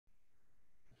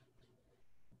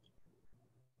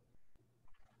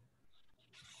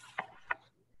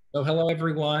So hello,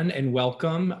 everyone, and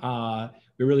welcome.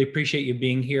 We really appreciate you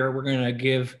being here. We're going to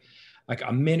give like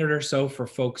a minute or so for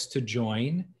folks to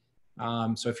join.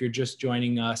 So if you're just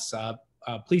joining us,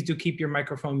 please do keep your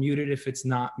microphone muted if it's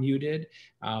not muted.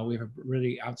 We have a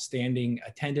really outstanding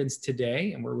attendance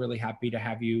today, and we're really happy to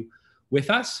have you with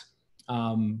us.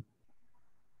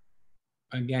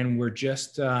 Again, we're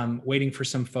just waiting for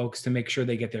some folks to make sure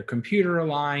they get their computer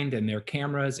aligned and their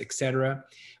cameras, etc.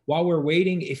 While we're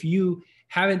waiting, if you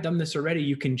haven't done this already,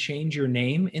 you can change your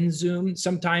name in Zoom.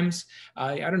 Sometimes,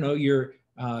 I don't know, your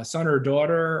son or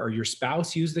daughter or your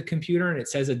spouse use the computer and it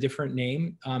says a different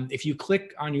name. If you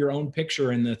click on your own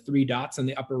picture in the three dots in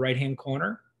the upper right-hand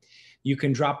corner, you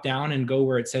can drop down and go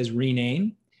where it says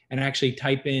rename and actually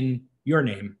type in your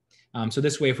name. So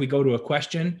this way, if we go to a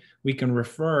question, we can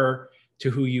refer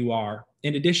to who you are.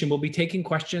 In addition, we'll be taking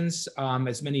questions,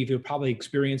 as many of you have probably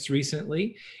experienced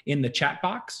recently, in the chat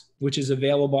box, which is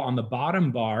available on the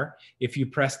bottom bar. If you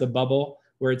press the bubble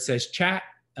where it says chat,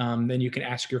 then you can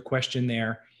ask your question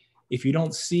there. If you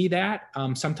don't see that,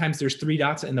 sometimes there's three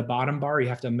dots in the bottom bar. You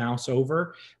have to mouse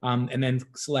over and then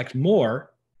select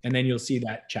more, and then you'll see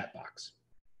that chat box.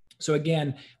 So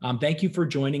again, thank you for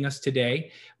joining us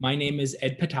today. My name is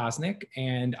Ed Potosnik,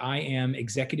 and I am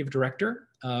Executive Director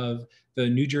of the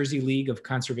New Jersey League of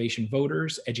Conservation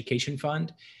Voters Education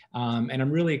Fund. And I'm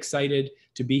really excited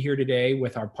to be here today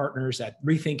with our partners at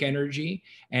Rethink Energy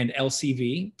and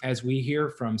LCV as we hear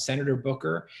from Senator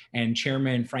Booker and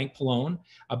Chairman Frank Pallone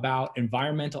about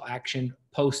environmental action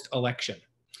post-election.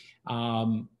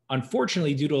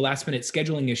 Unfortunately, due to a last-minute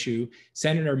scheduling issue,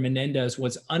 Senator Menendez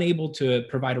was unable to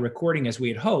provide a recording as we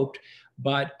had hoped.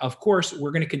 But of course,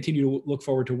 we're going to continue to look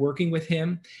forward to working with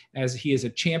him as he is a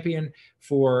champion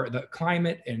for the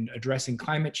climate and addressing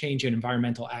climate change and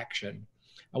environmental action.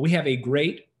 We have a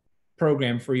great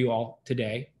program for you all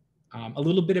today. A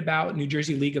little bit about New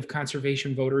Jersey League of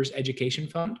Conservation Voters Education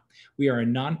Fund. We are a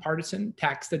nonpartisan,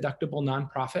 tax-deductible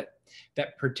nonprofit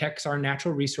that protects our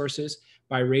natural resources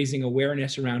by raising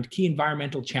awareness around key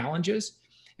environmental challenges.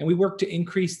 And we work to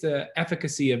increase the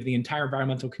efficacy of the entire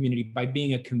environmental community by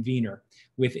being a convener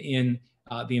within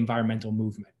the environmental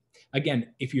movement. Again,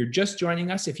 if you're just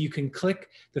joining us, if you can click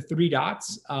the three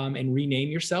dots and rename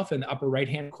yourself in the upper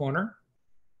right-hand corner,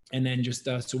 and then just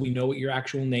so we know what your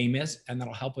actual name is, and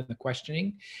that'll help with the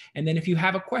questioning. And then if you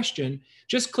have a question,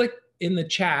 just click in the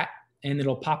chat and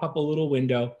it'll pop up a little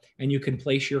window and you can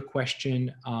place your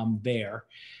question there.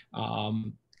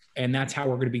 And that's how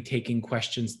we're going to be taking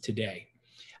questions today.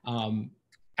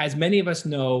 As many of us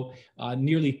know,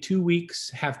 nearly 2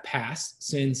 weeks have passed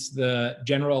since the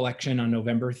general election on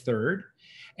November 3rd.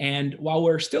 And while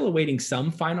we're still awaiting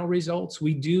some final results,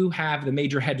 we do have the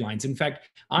major headlines. In fact,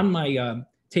 on my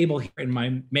table here in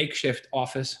my makeshift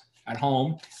office at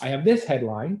home, I have this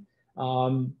headline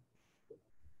from,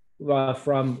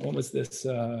 when was this?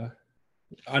 On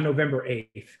November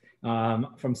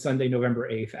 8th, from Sunday, November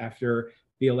 8th, after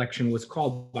the election was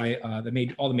called by all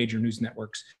the major news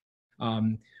networks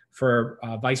for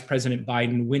Vice President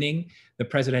Biden winning the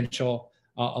presidential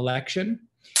election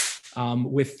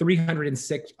with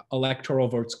 306 electoral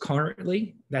votes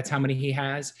currently. That's how many he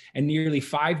has, and nearly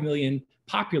 5 million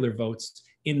popular votes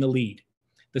in the lead.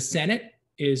 The Senate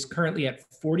is currently at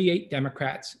 48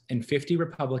 Democrats and 50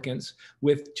 Republicans,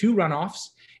 with 2 runoffs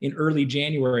in early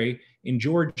January in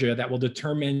Georgia that will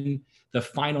determine the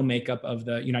final makeup of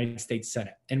the United States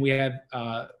Senate. And we have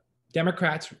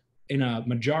Democrats in a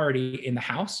majority in the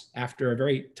House after a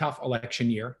very tough election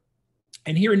year.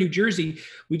 And here in New Jersey,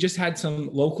 we just had some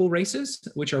local races,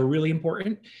 which are really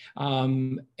important.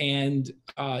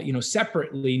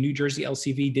 Separately, New Jersey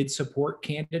LCV did support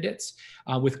candidates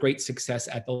with great success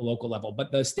at the local level.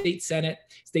 But the state Senate,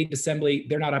 state assembly,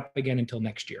 they're not up again until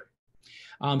next year.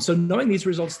 So knowing these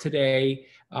results today,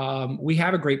 we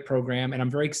have a great program and I'm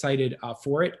very excited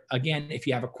for it. Again, if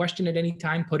you have a question at any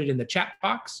time, put it in the chat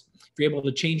box. If you're able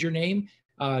to change your name,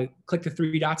 click the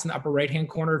 3 dots in the upper right-hand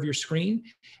corner of your screen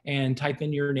and type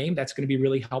in your name. That's going to be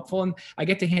really helpful. And I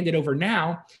get to hand it over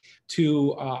now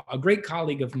to a great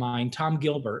colleague of mine, Tom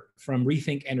Gilbert from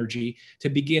Rethink Energy, to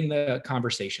begin the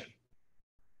conversation.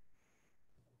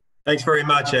 Thanks very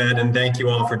much, Ed, and thank you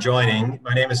all for joining.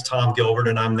 My name is Tom Gilbert,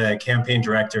 and I'm the campaign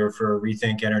director for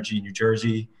Rethink Energy New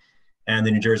Jersey and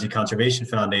the New Jersey Conservation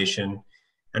Foundation.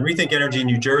 And Rethink Energy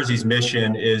New Jersey's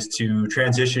mission is to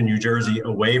transition New Jersey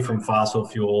away from fossil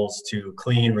fuels to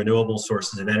clean, renewable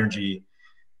sources of energy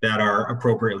that are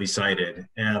appropriately sited.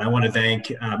 And I want to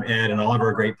thank Ed and all of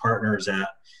our great partners at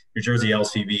New Jersey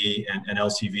LCV and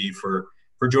LCV for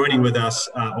joining with us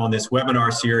on this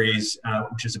webinar series,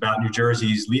 which is about New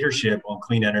Jersey's leadership on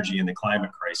clean energy and the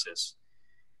climate crisis.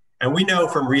 And we know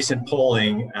from recent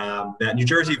polling that New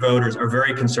Jersey voters are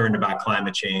very concerned about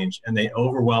climate change, and they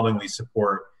overwhelmingly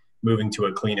support moving to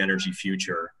a clean energy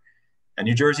future. And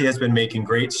New Jersey has been making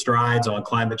great strides on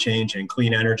climate change and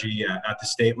clean energy at the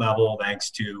state level,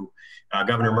 thanks to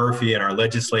Governor Murphy and our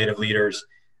legislative leaders.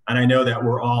 And I know that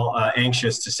we're all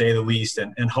anxious, to say the least,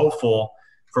 and hopeful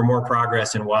for more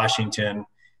progress in Washington,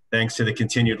 thanks to the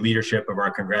continued leadership of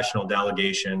our congressional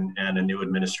delegation and a new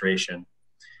administration.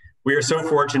 We are so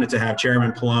fortunate to have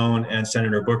Chairman Pallone and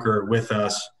Senator Booker with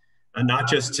us, not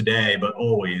just today, but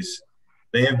always.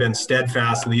 They have been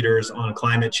steadfast leaders on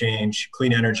climate change,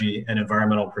 clean energy, and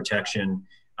environmental protection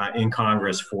in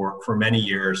Congress for many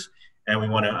years. And we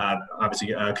want to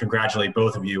obviously congratulate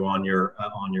both of you on your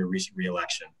recent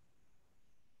reelection.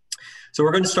 So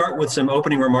we're going to start with some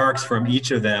opening remarks from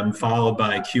each of them, followed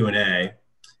by Q&A.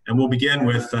 And we'll begin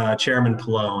with Chairman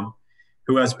Pallone,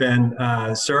 who has been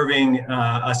serving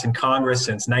us in Congress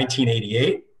since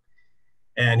 1988.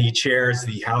 And he chairs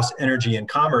the House Energy and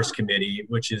Commerce Committee,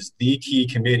 which is the key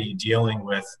committee dealing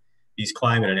with these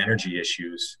climate and energy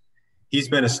issues. He's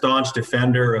been a staunch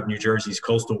defender of New Jersey's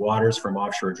coastal waters from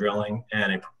offshore drilling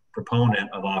and a proponent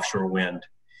of offshore wind.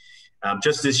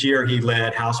 Just this year, he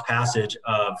led House passage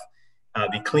of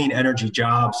the Clean Energy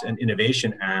Jobs and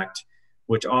Innovation Act,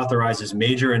 which authorizes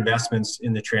major investments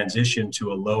in the transition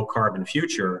to a low carbon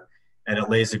future, and it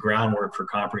lays the groundwork for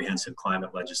comprehensive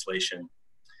climate legislation.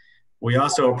 We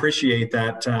also appreciate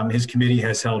that his committee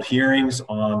has held hearings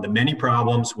on the many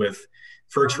problems with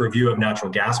FERC's review of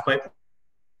natural gas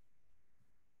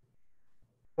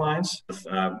pipelines,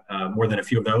 more than a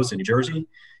few of those in New Jersey,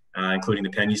 including the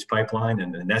Penn East pipeline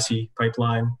and the Nessie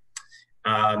pipeline.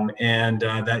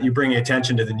 That you bring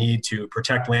attention to the need to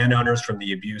protect landowners from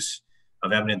the abuse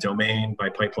of eminent domain by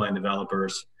pipeline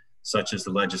developers, such as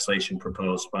the legislation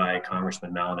proposed by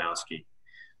Congressman Malinowski.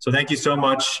 So thank you so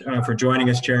much for joining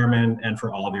us, Chairman, and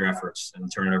for all of your efforts. And I'll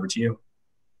turn it over to you.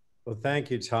 Well, thank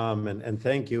you, Tom, and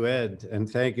thank you, Ed, and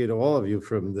thank you to all of you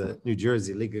from the New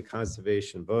Jersey League of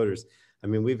Conservation Voters. I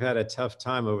mean, we've had a tough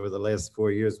time over the last 4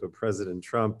 years with President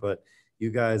Trump, but you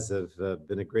guys have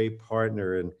been a great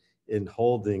partner in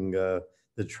holding the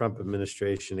Trump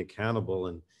administration accountable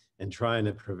and trying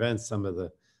to prevent some of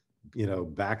the,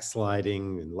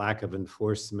 backsliding and lack of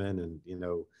enforcement, and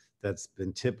that's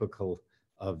been typical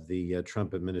of the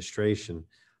Trump administration.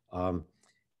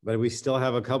 But we still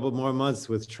have a couple more months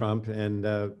with Trump. And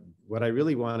what I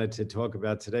really wanted to talk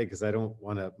about today, because I don't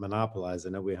want to monopolize, I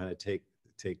know we want to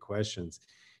take questions,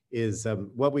 is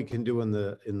what we can do in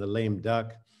the lame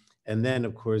duck. And then,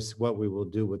 of course, what we will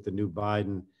do with the new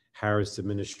Biden-Harris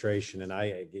administration. And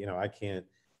I can't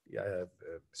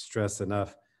stress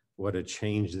enough what a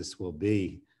change this will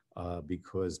be.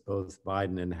 Because both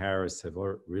Biden and Harris have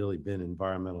really been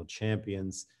environmental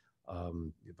champions.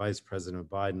 Vice President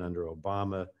Biden under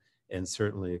Obama, and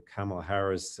certainly Kamala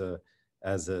Harris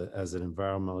as an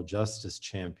environmental justice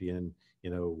champion.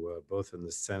 Both in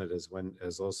the Senate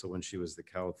as also when she was the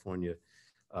California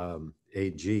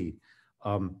AG.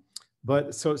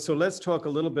 But so let's talk a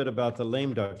little bit about the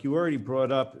lame duck. You already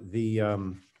brought up the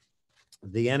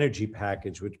energy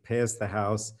package, which passed the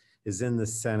House, is in the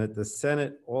Senate. The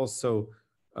Senate also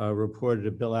reported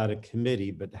a bill out of committee,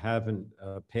 but haven't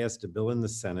passed a bill in the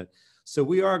Senate. So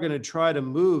we are going to try to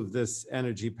move this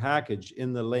energy package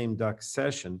in the lame duck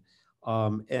session.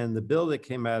 And the bill that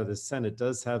came out of the Senate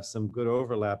does have some good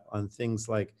overlap on things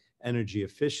like energy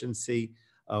efficiency,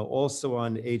 also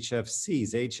on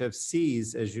HFCs.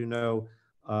 HFCs, as you know,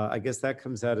 I guess that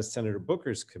comes out of Senator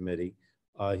Booker's committee.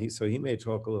 So he may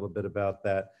talk a little bit about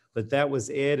that. But that was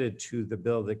added to the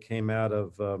bill that came out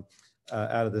of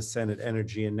the Senate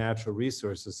Energy and Natural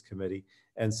Resources Committee.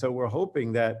 And so we're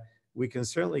hoping that we can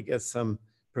certainly get some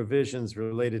provisions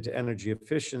related to energy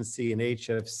efficiency and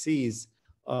HFCs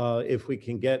if we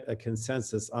can get a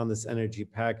consensus on this energy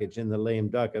package in the lame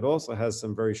duck. It also has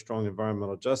some very strong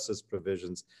environmental justice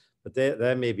provisions, but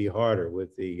that may be harder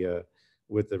with the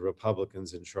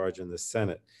Republicans in charge in the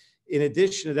Senate. In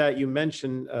addition to that, you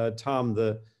mentioned, Tom,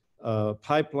 the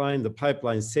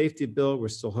pipeline safety bill. We're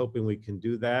still hoping we can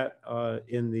do that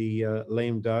in the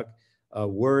lame duck.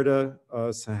 WRDA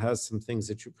has some things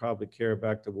that you probably care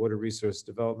about, the Water Resource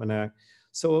Development Act.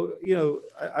 So,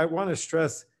 I want to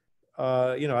stress,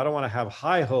 I don't want to have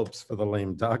high hopes for the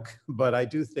lame duck, but I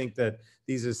do think that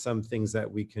these are some things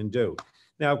that we can do.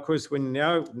 Now, of course, when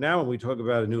we talk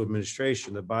about a new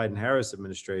administration, the Biden-Harris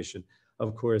administration,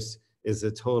 of course, is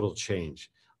a total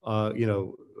change.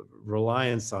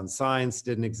 Reliance on science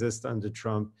didn't exist under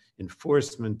Trump.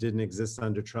 Enforcement didn't exist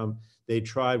under Trump. They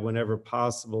tried whenever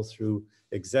possible through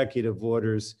executive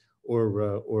orders or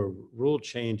rule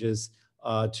changes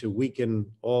to weaken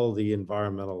all the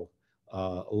environmental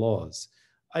laws.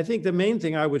 I think the main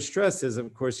thing I would stress is,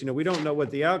 of course, we don't know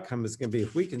what the outcome is going to be.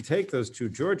 If we can take those 2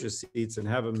 Georgia seats and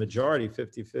have a majority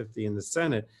 50-50 in the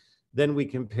Senate, then we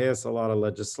can pass a lot of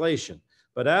legislation.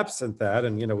 But absent that,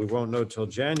 and we won't know till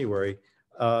January,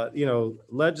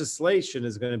 legislation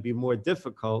is going to be more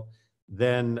difficult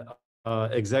than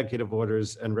executive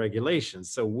orders and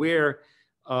regulations. So where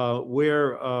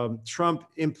Trump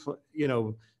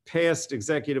passed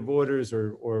executive orders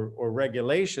or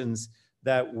regulations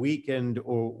that weakened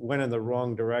or went in the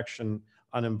wrong direction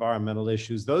on environmental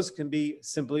issues, those can be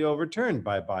simply overturned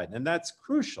by Biden, and that's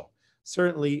crucial.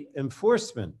 Certainly,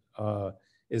 enforcement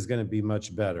is going to be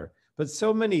much better. But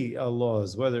so many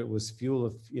laws, whether it was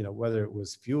fuel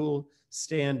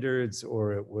standards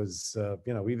or it was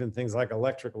even things like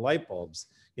electric light bulbs,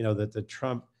 that the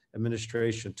Trump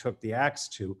administration took the axe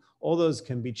to, all those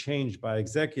can be changed by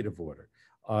executive order,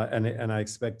 and I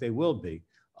expect they will be.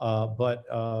 But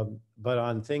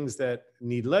on things that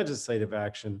need legislative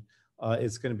action,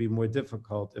 it's going to be more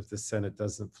difficult if the Senate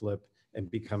doesn't flip and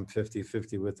become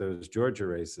 50-50 with those Georgia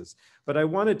races. But I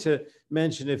wanted to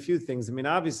mention a few things. I mean,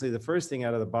 obviously, the first thing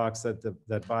out of the box that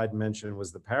Biden mentioned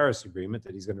was the Paris Agreement,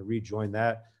 that he's going to rejoin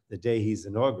that the day he's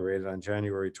inaugurated on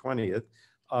January 20th.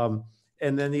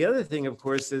 And then the other thing, of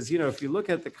course, is, if you look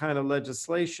at the kind of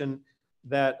legislation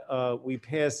that we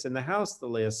passed in the House the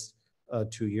last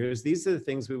 2 years, these are the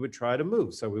things we would try to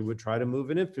move. So we would try to move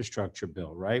an infrastructure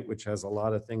bill, right, which has a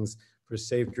lot of things for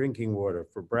safe drinking water,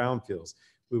 for brownfields.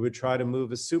 We would try to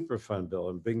move a Superfund bill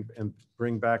and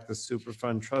bring back the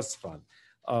Superfund Trust Fund.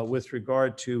 With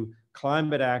regard to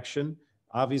climate action,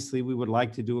 obviously, we would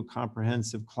like to do a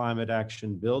comprehensive climate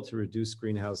action bill to reduce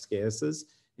greenhouse gases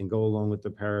and go along with the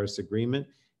Paris Agreement.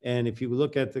 And if you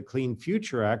look at the Clean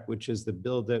Future Act, which is the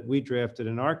bill that we drafted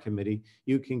in our committee,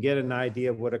 you can get an idea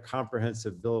of what a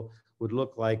comprehensive bill would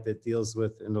look like that deals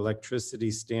with an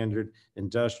electricity standard,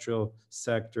 industrial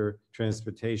sector,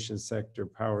 transportation sector,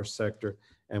 power sector,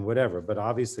 and whatever. But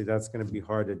obviously, that's going to be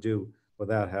hard to do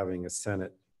without having a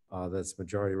Senate that's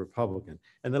majority Republican.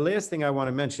 And the last thing I want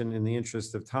to mention in the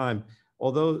interest of time,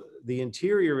 although the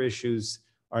interior issues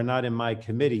are not in my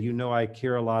committee, I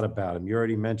care a lot about them. You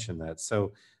already mentioned that.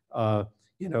 So,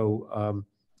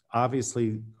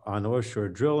 obviously on offshore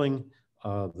drilling,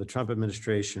 the Trump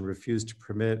administration refused to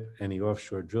permit any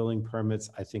offshore drilling permits.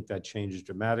 I think that changes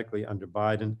dramatically under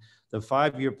Biden. The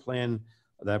 5-year plan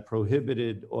that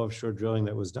prohibited offshore drilling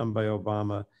that was done by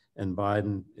Obama and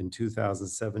Biden in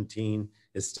 2017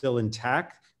 is still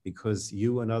intact because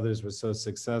you and others were so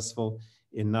successful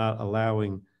in not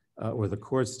allowing, or the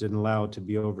courts didn't allow it to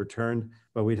be overturned.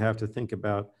 But we'd have to think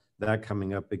about that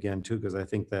coming up again too, because I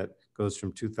think that goes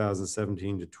from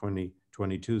 2017 to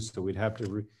 2022. So we'd have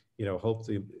to,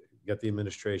 hopefully get the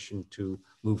administration to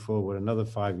move forward with another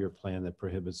 5-year plan that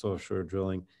prohibits offshore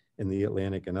drilling in the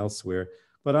Atlantic and elsewhere.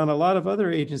 But on a lot of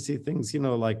other agency things,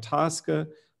 like TSCA,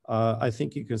 I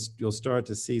think you'll start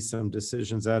to see some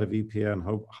decisions out of EPA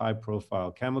on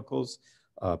high-profile chemicals,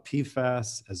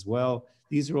 PFAS as well.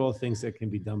 These are all things that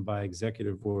can be done by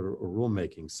executive order or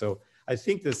rulemaking. So I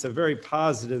think that's a very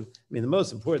positive. I mean, the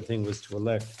most important thing was to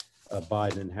elect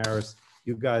Biden and Harris.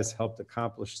 You guys helped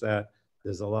accomplish that.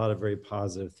 There's a lot of very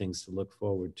positive things to look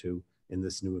forward to in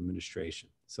this new administration.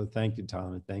 So thank you,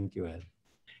 Tom, and thank you, Ed.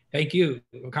 Thank you,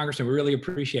 Congressman. We really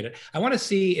appreciate it. I want to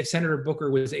see if Senator Booker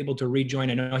was able to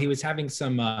rejoin. I know he was having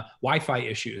some Wi-Fi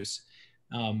issues,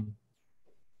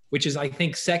 which is, I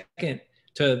think, second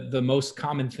to the most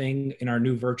common thing in our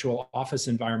new virtual office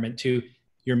environment. To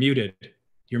you're muted.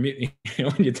 You're muted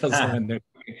when you tell someone they're.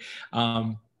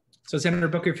 So, Senator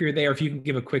Booker, if you're there, if you can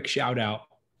give a quick shout out,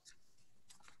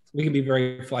 we can be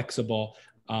very flexible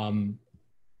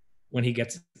when he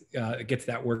gets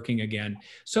that working again.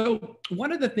 So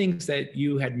one of the things that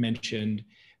you had mentioned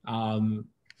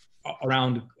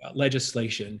around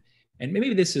legislation, and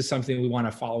maybe this is something we want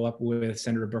to follow up with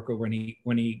Senator Booker when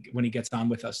he gets on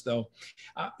with us, though.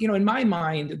 In my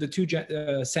mind, the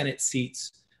 2 Senate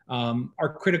seats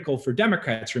are critical for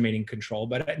Democrats remaining control.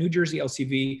 But at New Jersey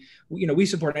LCV, we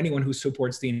support anyone who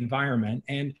supports the environment,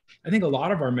 and I think a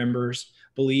lot of our members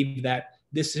believe that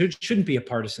this shouldn't be a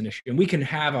partisan issue. And we can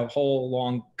have a whole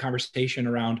long conversation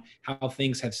around how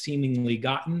things have seemingly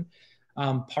gotten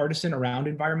partisan around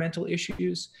environmental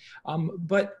issues.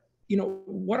 But,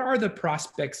 what are the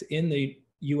prospects in the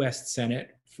U.S.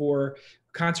 Senate for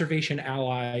conservation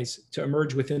allies to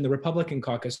emerge within the Republican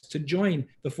caucus to join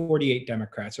the 48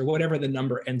 Democrats or whatever the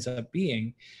number ends up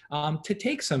being, to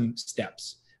take some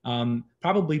steps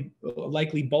probably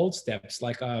likely bold steps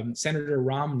like Senator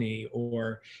Romney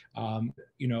or,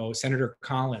 Senator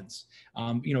Collins,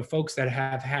 folks that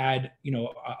have had,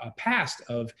 a past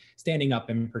of standing up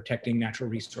and protecting natural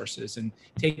resources and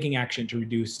taking action to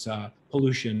reduce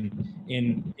pollution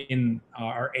in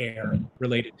our air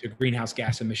related to greenhouse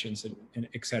gas emissions and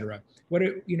et cetera. What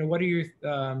are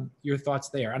your thoughts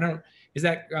there? I don't know, is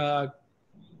that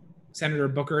Senator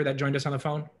Booker that joined us on the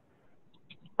phone?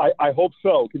 I hope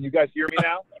so. Can you guys hear me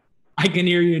now? I can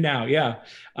hear you now. Yeah.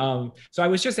 So I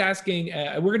was just asking,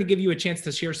 we're going to give you a chance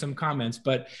to share some comments,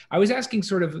 but I was asking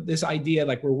sort of this idea,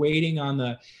 like we're waiting on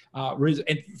the,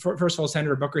 and first of all,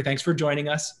 Senator Booker, thanks for joining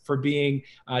us, for being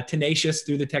tenacious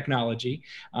through the technology.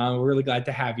 We're really glad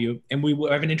to have you. And we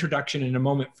will have an introduction in a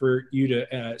moment for you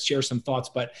to share some thoughts,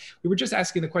 but we were just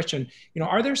asking the question,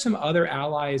 are there some other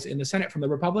allies in the Senate from the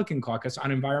Republican caucus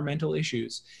on environmental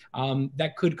issues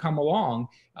that could come along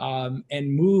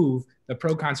and move the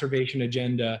pro-conservation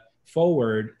agenda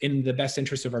forward in the best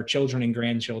interest of our children and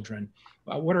grandchildren?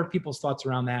 What are people's thoughts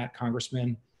around that,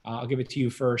 Congressman? I'll give it to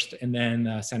you first, and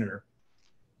then Senator.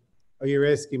 Oh, you're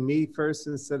asking me first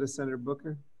instead of Senator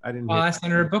Booker? I didn't. I'll ask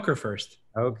Senator Booker first.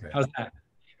 Okay. How's that?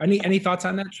 Any thoughts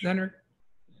on that, Senator?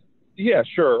 Yeah,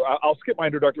 sure. I'll skip my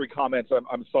introductory comments.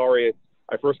 I'm sorry.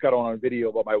 I first got on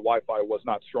video, but my Wi-Fi was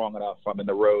not strong enough. I'm in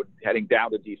the road heading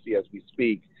down to DC as we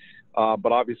speak.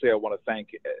 But obviously, I want to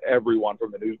thank everyone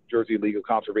from the New Jersey League of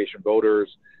Conservation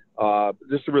Voters,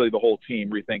 just really the whole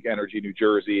team, Rethink Energy New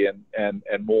Jersey, and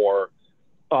more.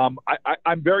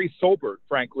 I'm very sobered,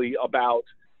 frankly, about,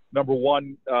 number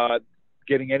one,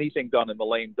 getting anything done in the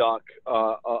lame duck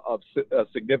of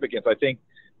significance. I think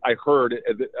I heard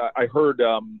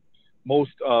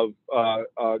most of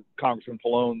Congressman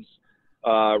Pallone's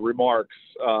remarks,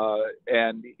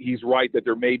 and he's right that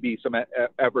there may be some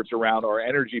efforts around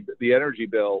the energy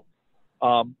bill,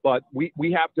 but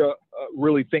we have to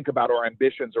really think about our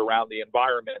ambitions around the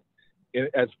environment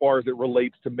as far as it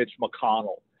relates to Mitch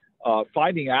McConnell.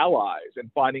 Finding allies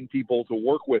and finding people to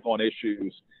work with on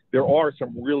issues. There are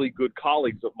some really good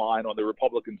colleagues of mine on the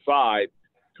Republican side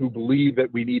who believe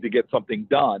that we need to get something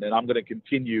done, and I'm going to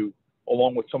continue,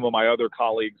 along with some of my other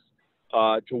colleagues,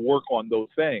 to work on those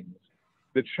things.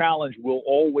 The challenge will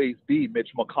always be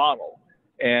Mitch McConnell,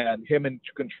 and him in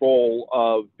control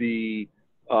of the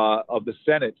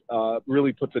Senate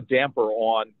really puts a damper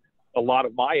on a lot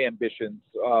of my ambitions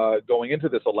going into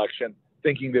this election,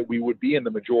 thinking that we would be in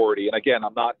the majority. And again,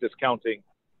 I'm not discounting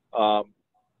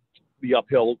the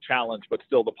uphill challenge, but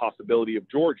still the possibility of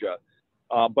Georgia.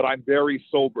 But I'm very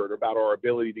sobered about our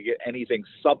ability to get anything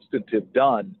substantive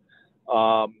done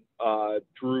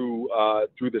through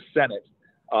the Senate.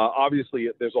 Obviously,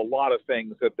 there's a lot of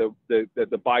things that the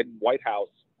Biden White House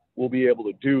will be able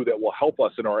to do that will help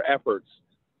us in our efforts.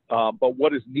 But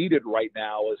what is needed right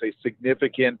now is a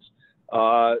significant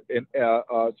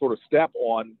sort of step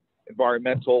on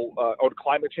environmental or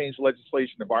climate change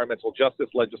legislation, environmental justice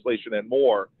legislation, and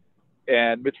more.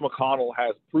 And Mitch McConnell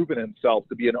has proven himself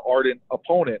to be an ardent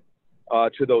opponent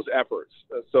to those efforts.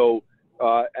 So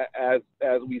as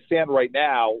we stand right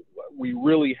now, we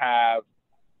really have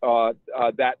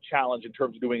that challenge in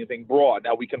terms of doing anything broad.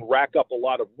 Now, we can rack up a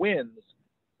lot of wins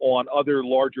on other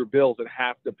larger bills that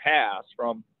have to pass,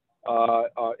 from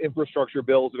infrastructure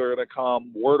bills that are going to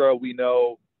come. WRDA, we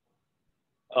know,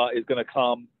 is going to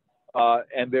come.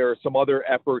 And there are some other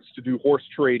efforts to do horse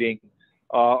trading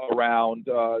around,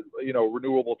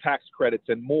 renewable tax credits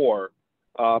and more.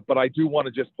 But I do want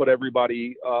to just put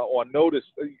everybody on notice,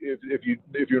 if you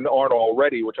aren't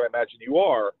already, which I imagine you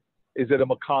are, is that a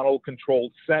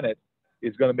McConnell-controlled Senate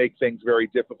is going to make things very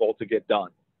difficult to get done.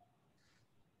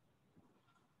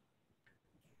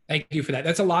 Thank you for that.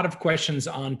 That's a lot of questions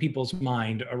on people's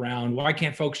mind around why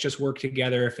can't folks just work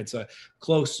together if it's a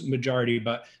close majority.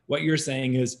 But what you're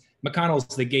saying is McConnell's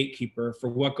the gatekeeper for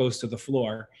what goes to the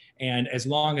floor. And as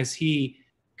long as he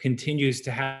continues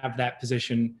to have that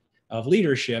position of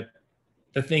leadership,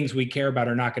 the things we care about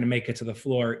are not going to make it to the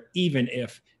floor, even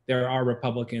if there are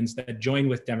Republicans that join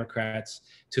with Democrats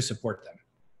to support them.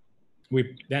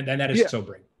 That is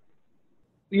sobering.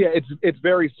 Yeah, it's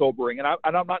very sobering.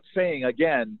 And I'm not saying,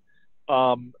 again,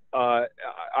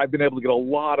 I've been able to get a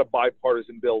lot of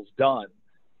bipartisan bills done,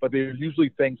 but they're usually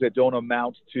things that don't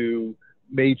amount to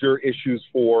major issues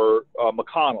for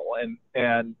McConnell.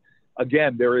 And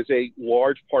again, there is a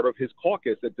large part of his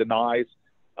caucus that denies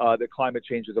that climate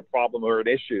change is a problem or an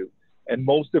issue. And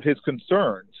most of his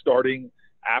concern, starting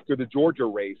after the Georgia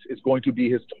race, is going to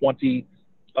be his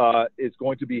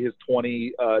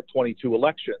 2022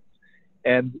 elections.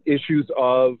 And issues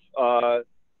of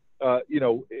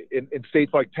in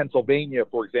states like Pennsylvania,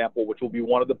 for example, which will be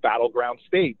one of the battleground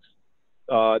states,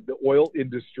 the oil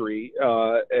industry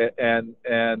and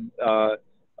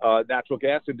natural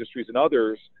gas industries and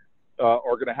others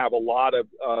are going to have a lot of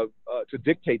to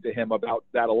dictate to him about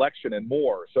that election and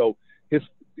more. So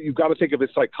you've got to think of his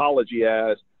psychology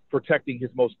as protecting his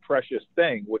most precious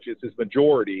thing, which is his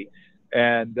majority.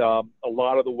 And a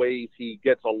lot of the ways he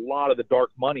gets a lot of the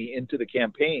dark money into the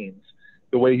campaigns,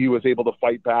 the way he was able to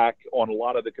fight back on a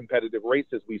lot of the competitive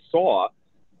races we saw,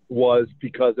 was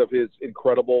because of his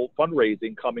incredible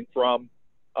fundraising coming from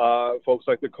folks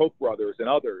like the Koch brothers and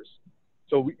others.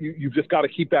 So you've just got to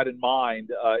keep that in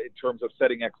mind in terms of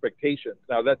setting expectations.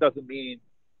 Now, that doesn't mean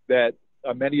that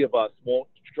many of us won't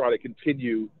try to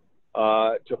continue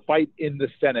to fight in the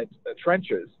Senate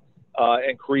trenches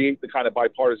and create the kind of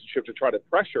bipartisanship to try to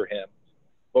pressure him.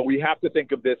 But we have to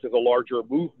think of this as a larger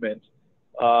movement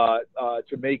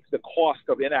to make the cost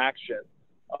of inaction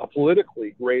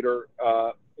politically greater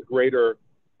than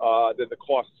the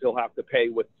costs he'll have to pay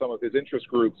with some of his interest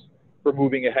groups for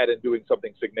moving ahead and doing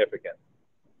something significant.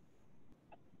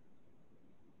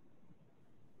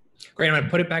 Great. I'm going to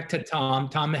put it back to Tom.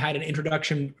 Tom had an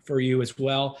introduction for you as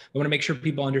well. I want to make sure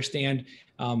people understand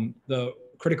the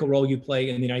critical role you play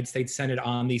in the United States Senate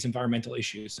on these environmental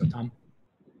issues. So, Tom.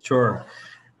 Sure.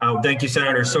 Thank you,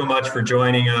 Senator, so much for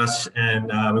joining us. And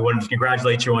we wanted to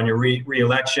congratulate you on your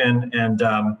re-election. And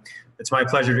it's my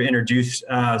pleasure to introduce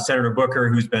Senator Booker,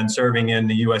 who's been serving in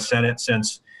the U.S. Senate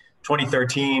since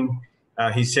 2013.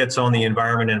 He sits on the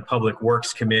Environment and Public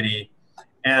Works Committee.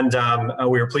 And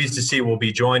we are pleased to see we'll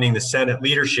be joining the Senate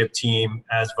leadership team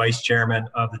as Vice Chairman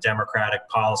of the Democratic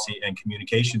Policy and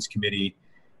Communications Committee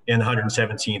in the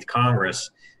 117th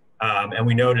Congress. And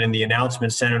we noted in the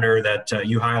announcement, Senator, that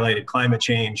you highlighted climate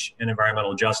change and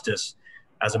environmental justice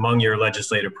as among your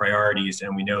legislative priorities.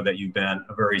 And we know that you've been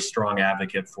a very strong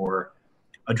advocate for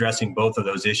addressing both of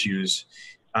those issues.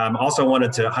 Also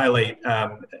wanted to highlight,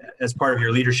 as part of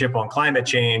your leadership on climate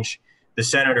change, the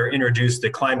Senator introduced the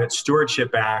Climate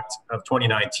Stewardship Act of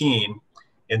 2019,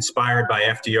 inspired by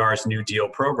FDR's New Deal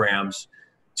programs,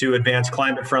 to advance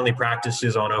climate-friendly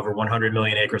practices on over 100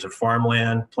 million acres of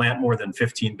farmland, plant more than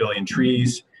 15 billion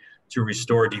trees, to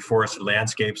restore deforested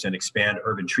landscapes and expand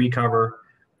urban tree cover,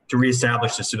 to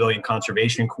reestablish the Civilian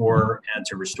Conservation Corps, and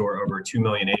to restore over 2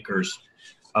 million acres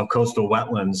of coastal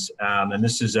wetlands. And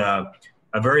this is a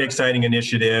very exciting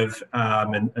initiative,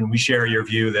 and we share your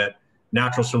view that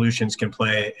natural solutions can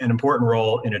play an important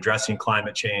role in addressing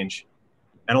climate change.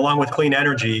 And along with clean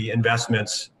energy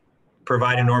investments,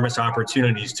 provide enormous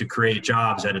opportunities to create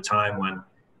jobs at a time when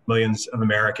millions of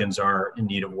Americans are in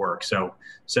need of work. So,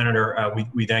 Senator,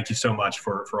 we thank you so much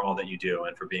for all that you do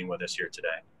and for being with us here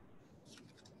today.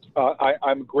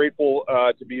 I'm grateful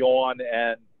to be on,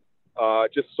 and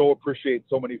just so appreciate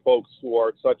so many folks who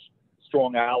are such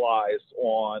strong allies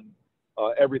on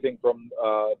everything from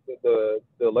the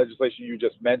legislation you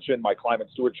just mentioned, my Climate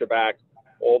Stewardship Act,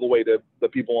 all the way to the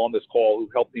people on this call who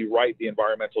helped me write the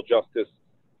environmental justice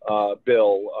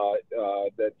bill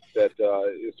that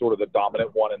is sort of the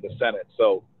dominant one in the Senate.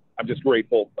 So I'm just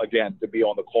grateful again to be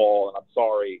on the call, and I'm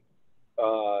sorry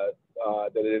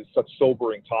that it is such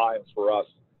sobering times for us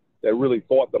that really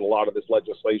thought that a lot of this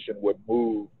legislation would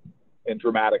move in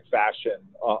dramatic fashion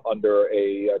under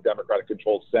a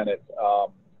Democratic-controlled Senate.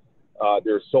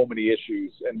 There's so many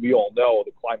issues, and we all know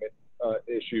the climate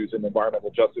issues and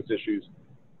environmental justice issues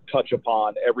touch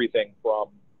upon everything from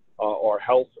our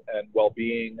health and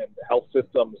well-being and health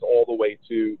systems all the way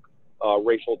to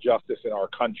racial justice in our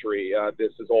country.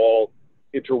 This is all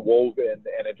interwoven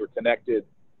and interconnected,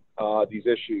 these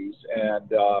issues,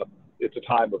 and it's a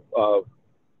time of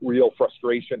real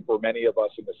frustration for many of us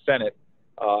in the Senate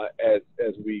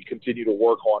as we continue to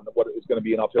work on what is going to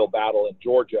be an uphill battle in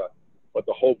Georgia, but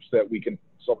the hopes that we can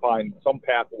find some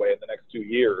pathway in the next 2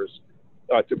 years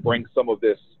to bring some of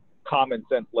this common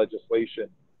sense legislation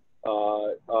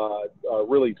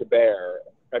really to bear.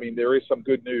 I mean, there is some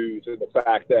good news in the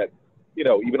fact that, you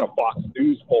know, even a Fox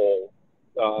News poll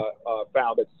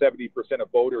found that 70%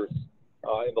 of voters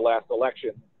in the last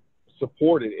election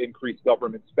supported increased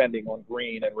government spending on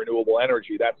green and renewable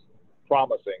energy. That's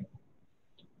promising.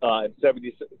 And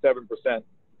 72%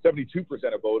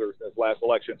 of voters in this last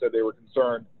election said they were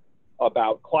concerned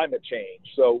about climate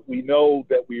change. So we know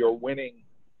that we are winning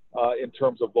in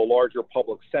terms of the larger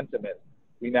public sentiment.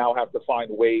 We now have to find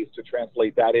ways to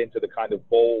translate that into the kind of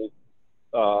bold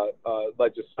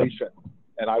legislation,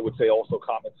 and I would say also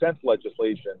common sense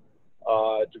legislation,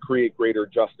 to create greater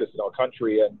justice in our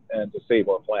country and to save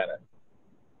our planet.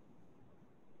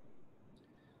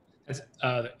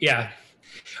 Yeah.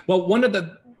 Well, one of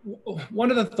the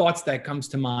One of the thoughts that comes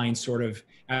to mind sort of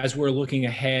as we're looking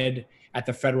ahead at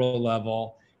the federal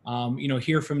level,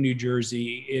 here from New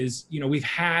Jersey is, we've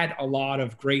had a lot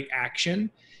of great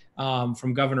action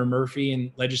from Governor Murphy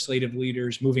and legislative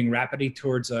leaders moving rapidly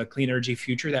towards a clean energy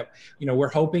future that, we're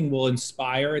hoping will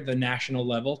inspire the national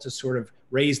level to sort of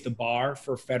raise the bar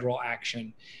for federal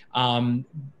action.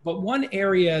 But one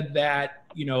area that,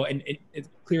 and it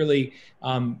clearly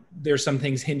there's some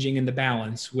things hinging in the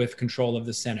balance with control of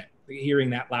the Senate, hearing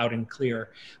that loud and clear.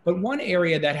 But one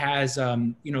area that has,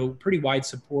 pretty wide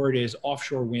support is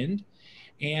offshore wind.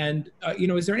 And,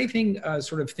 is there anything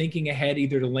sort of thinking ahead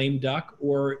either to lame duck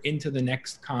or into the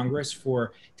next Congress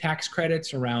for tax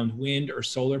credits around wind or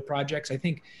solar projects? I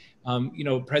think,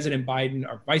 President Biden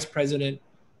or Vice President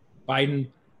Biden,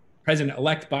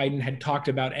 President-elect Biden had talked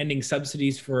about ending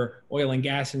subsidies for oil and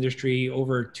gas industry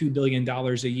over $2 billion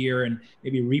a year and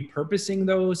maybe repurposing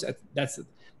those. That's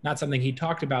not something he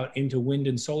talked about into wind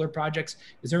and solar projects.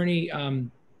 Is there any,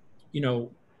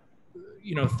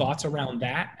 thoughts around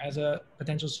that as a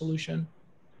potential solution?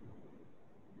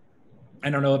 I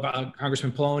don't know about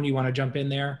Congressman Pallone, you want to jump in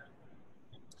there?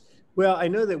 Well, I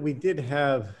know that we did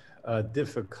have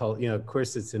difficult, of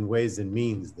course it's in Ways and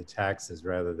Means, the taxes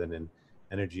rather than in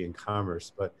Energy and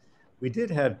Commerce, but we did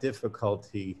have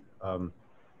difficulty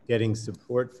getting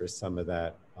support for some of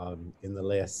that in the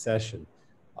last session.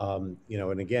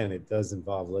 And again, it does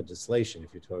involve legislation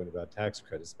if you're talking about tax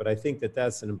credits, but I think that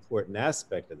that's an important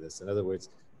aspect of this. In other words,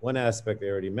 one aspect I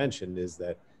already mentioned is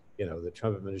that, the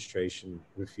Trump administration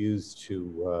refused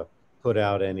to put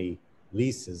out any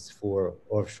leases for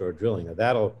offshore drilling.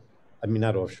 Now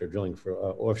not offshore drilling, for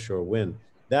offshore wind.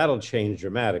 That'll change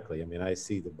dramatically. I mean, I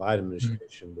see the Biden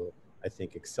administration will, I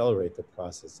think, accelerate the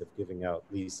process of giving out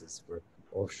leases for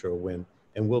offshore wind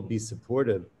and will be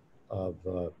supportive of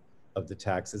the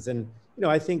taxes. And,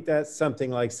 I think that's something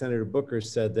like Senator Booker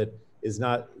said that is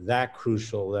not that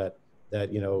crucial that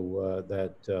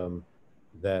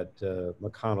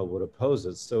McConnell would oppose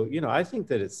it. So, I think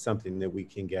that it's something that we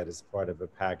can get as part of a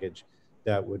package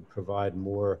that would provide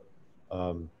more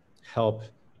help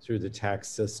through the tax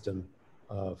system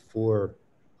for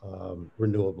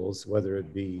renewables, whether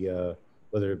it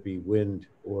be wind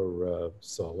or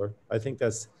solar. I think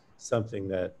that's something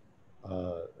that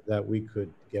we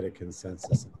could get a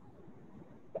consensus on.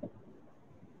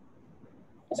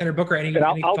 Senator Booker, any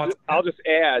thoughts? I'll just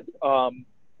add,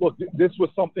 look, this was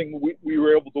something we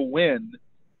were able to win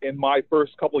in my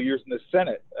first couple of years in the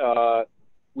Senate.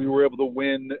 We were able to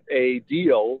win a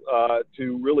deal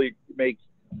to really make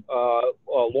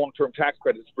long-term tax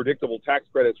credits, predictable tax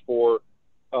credits for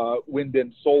wind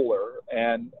and solar.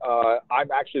 And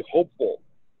I'm actually hopeful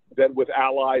that with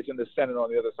allies in the Senate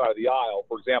on the other side of the aisle,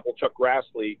 for example, Chuck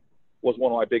Grassley was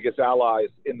one of my biggest allies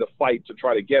in the fight to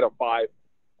try to get a 5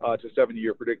 to 7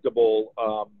 year predictable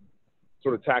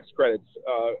sort of tax credits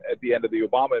at the end of the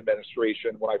Obama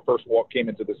administration when I first came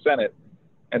into the Senate.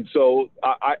 And so,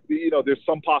 there's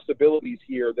some possibilities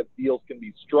here that deals can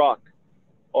be struck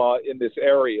in this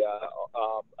area.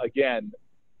 Again,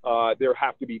 there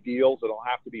have to be deals. It don't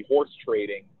have to be horse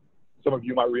trading. Some of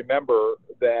you might remember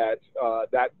that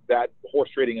that horse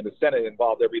trading in the Senate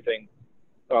involved everything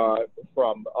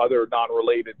from other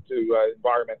non-related to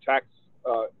environment tax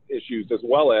issues, as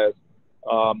well as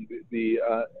the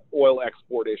oil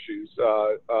export issues.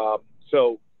 But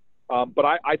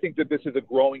I think that this is a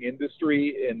growing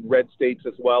industry in red states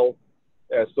as well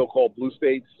as so-called blue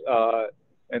states.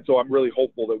 And so I'm really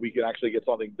hopeful that we can actually get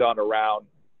something done around,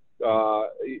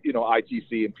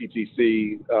 ITC and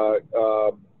PTC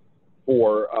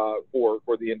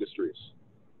for the industries.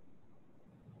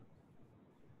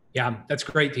 Yeah, that's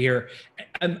great to hear.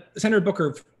 And Senator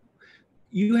Booker,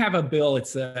 you have a bill,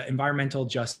 it's environmental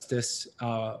justice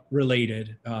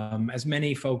related. As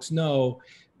many folks know,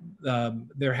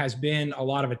 there has been a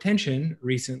lot of attention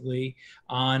recently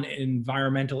on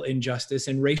environmental injustice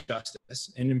and race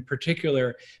justice, and in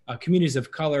particular, communities of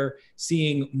color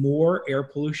seeing more air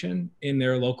pollution in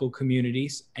their local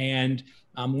communities. And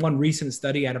one recent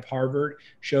study out of Harvard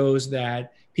shows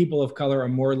that people of color are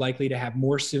more likely to have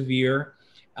more severe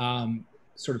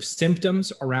sort of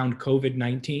symptoms around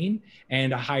COVID-19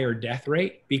 and a higher death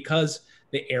rate because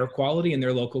the air quality in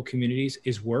their local communities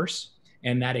is worse,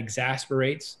 and that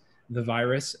exasperates the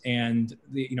virus and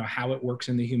how it works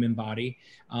in the human body.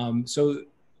 So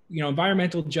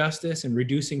environmental justice and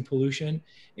reducing pollution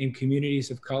in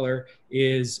communities of color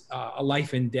is a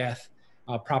life and death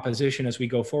proposition as we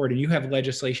go forward. And you have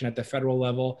legislation at the federal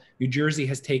level. New Jersey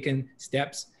has taken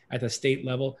steps at the state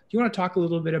level. Do you want to talk a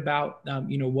little bit about,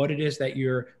 what it is that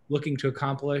you're looking to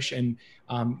accomplish and,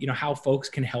 how folks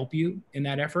can help you in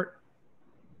that effort?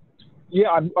 Yeah,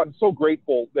 I'm so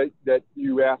grateful that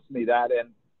you asked me that, and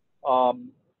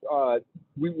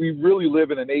we really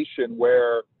live in a nation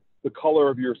where the color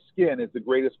of your skin is the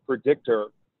greatest predictor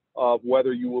of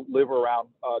whether you will live around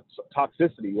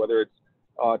toxicity, whether it's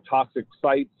toxic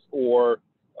sites or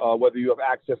whether you have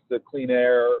access to clean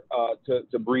air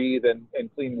to breathe and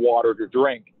clean water to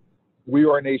drink. We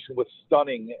are a nation with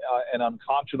stunning and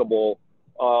unconscionable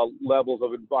levels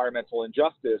of environmental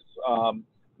injustice,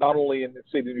 not only in the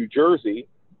state of New Jersey,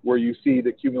 where you see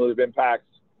the cumulative impacts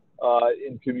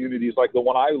in communities like the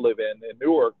one I live in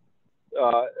Newark,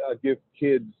 give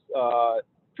kids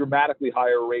dramatically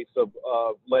higher rates of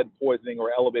lead poisoning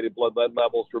or elevated blood lead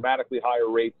levels, dramatically higher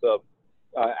rates of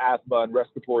asthma and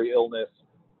respiratory illness,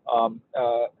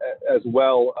 as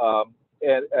well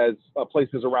as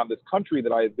places around this country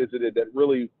that I have visited that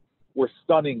really were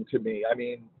stunning to me. I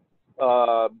mean,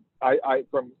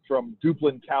 from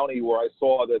Duplin County, where I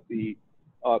saw that the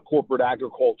corporate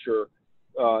agriculture,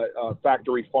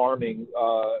 factory farming,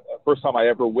 first time I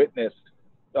ever witnessed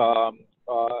a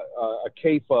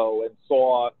CAFO and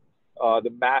saw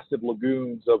the massive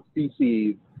lagoons of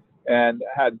feces, and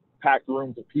had packed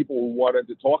rooms of people who wanted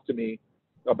to talk to me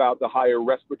about the higher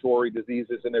respiratory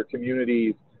diseases in their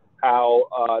communities, how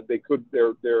their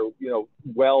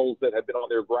wells that had been on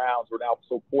their grounds were now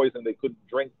so poisoned they couldn't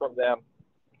drink from them.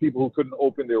 People who couldn't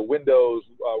open their windows,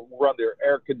 run their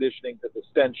air conditioning because the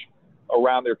stench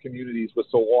around their communities was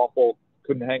so awful,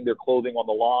 couldn't hang their clothing on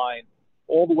the line,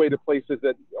 all the way to places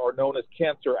that are known as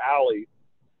Cancer Alley,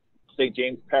 St.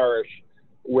 James Parish,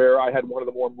 where I had one of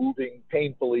the more moving,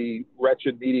 painfully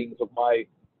wretched meetings of my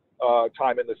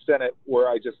time in the Senate, where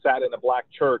I just sat in a black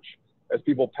church as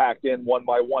people packed in one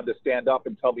by one to stand up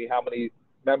and tell me how many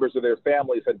members of their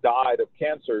families had died of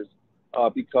cancers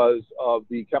because of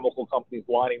the chemical companies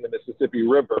lining the Mississippi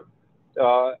River,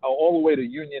 all the way to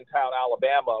Uniontown,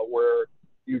 Alabama, where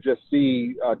you just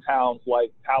see towns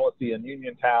like Tallahassee and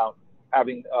Uniontown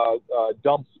having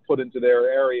dumps put into their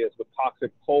areas with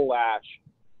toxic coal ash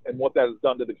and what that has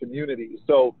done to the community.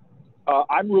 So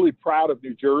I'm really proud of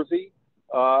New Jersey.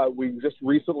 We just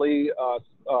recently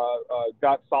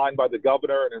got signed by the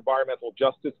governor an environmental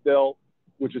justice bill,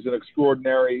 which is an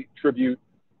extraordinary tribute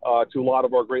to a lot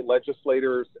of our great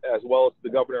legislators, as well as the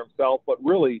governor himself, but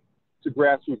really to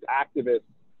grassroots activists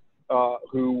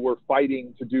who were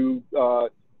fighting to do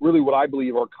really what I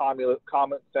believe are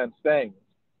common sense things.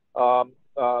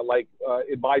 Like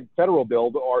in my federal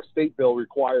bill, our state bill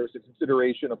requires the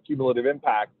consideration of cumulative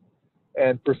impact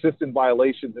and persistent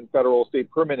violations in federal state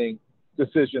permitting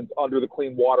decisions under the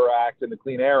Clean Water Act and the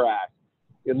Clean Air Act.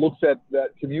 It looks at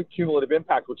that cumulative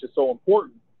impact, which is so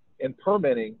important in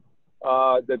permitting,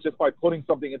 that just by putting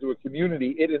something into a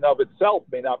community, it in of itself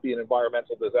may not be an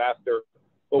environmental disaster,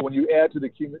 but when you add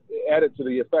it to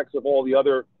the effects of all the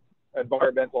other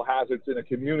environmental hazards in a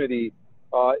community,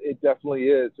 it definitely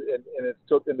is, and it's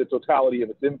in the totality of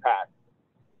its impact.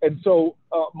 And so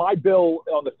my bill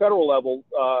on the federal level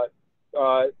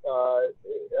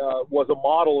was a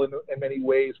model in many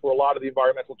ways for a lot of the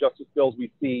environmental justice bills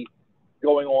we see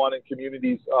going on in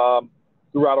communities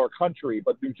throughout our country.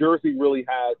 But New Jersey really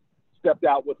has stepped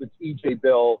out with its EJ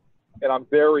bill, and I'm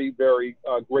very, very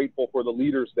grateful for the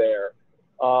leaders there.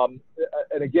 And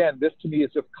again, this to me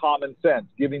is just common sense,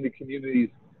 giving the communities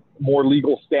more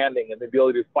legal standing and the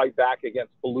ability to fight back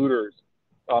against polluters,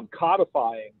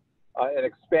 codifying and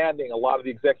expanding a lot of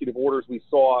the executive orders we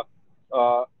saw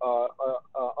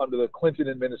under the Clinton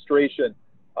administration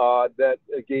that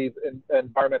gave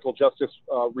environmental justice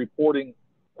reporting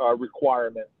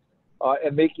requirements,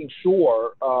 and making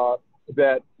sure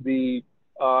that the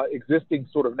existing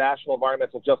sort of National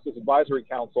Environmental Justice Advisory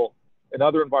Council and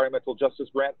other environmental justice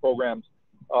grant programs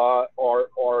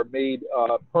are made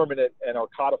permanent and are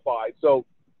codified. So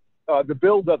the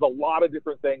bill does a lot of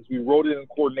different things. We wrote it in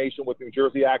coordination with New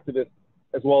Jersey activists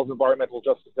as well as environmental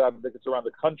justice advocates around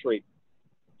the country.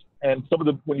 And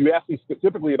when you ask me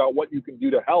specifically about what you can do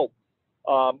to help,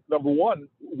 number one,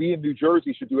 we in New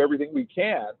Jersey should do everything we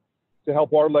can to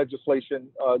help our legislation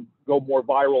go more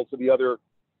viral to the other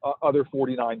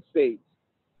 49 states.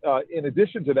 In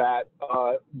addition to that,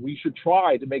 we should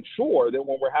try to make sure that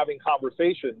when we're having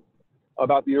conversations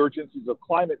about the urgencies of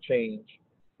climate change,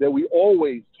 that we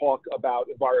always talk about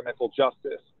environmental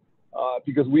justice,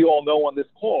 because we all know on this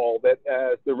call that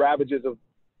as the ravages of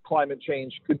climate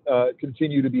change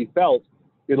continue to be felt,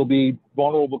 it'll be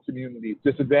vulnerable communities,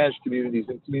 disadvantaged communities,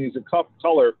 and communities of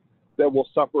color that will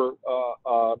suffer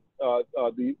a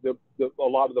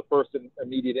lot of the first and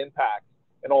immediate impact,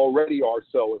 and already are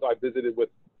so, as I visited with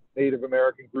Native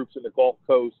American groups in the Gulf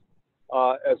Coast,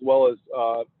 as well as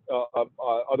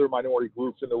other minority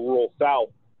groups in the rural South,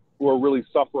 who are really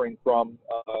suffering from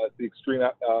the extreme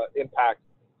impact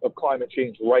of climate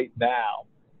change right now.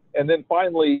 And then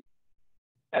finally,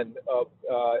 and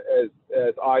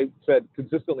as I said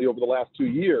consistently over the last 2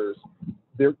 years,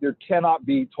 there cannot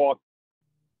be talk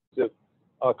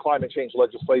of climate change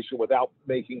legislation without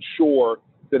making sure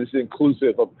that it's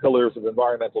inclusive of pillars of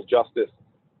environmental justice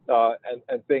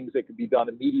and things that can be done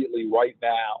immediately right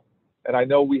now. And I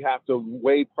know we have to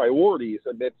weigh priorities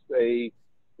amidst a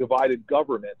divided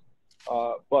government,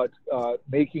 but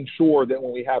making sure that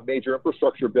when we have major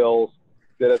infrastructure bills,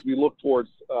 that as we look towards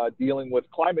dealing with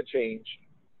climate change,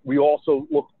 we also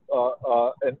look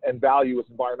and value as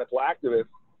environmental activists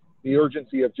the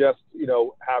urgency of just,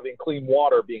 having clean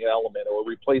water being an element, or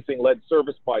replacing lead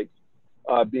service pipes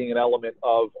being an element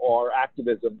of our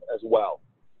activism as well.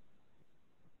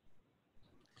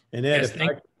 And Ed, Yes,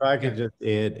 if I could just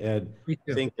add, Ed,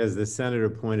 I think as the senator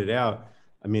pointed out,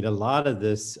 I mean, a lot of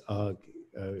this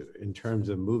in terms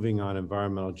of moving on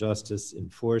environmental justice,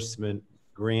 enforcement,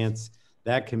 grants,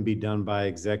 that can be done by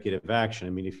executive action. I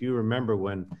mean, if you remember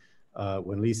when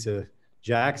Lisa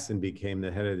Jackson became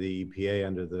the head of the EPA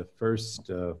under the first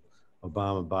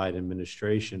Obama-Biden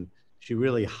administration, she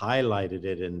really highlighted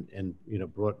it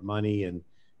and brought money and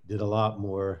did a lot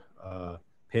more,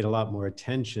 paid a lot more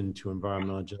attention to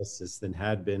environmental justice than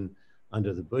had been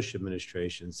under the Bush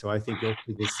administration. So I think you'll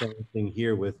see the same thing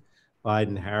here with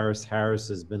Biden, Harris. Harris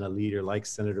has been a leader like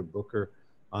Senator Booker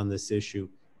on this issue.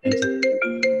 And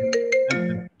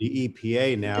the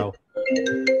EPA now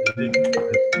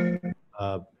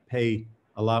pay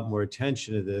a lot more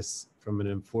attention to this from an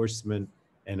enforcement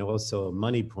and also a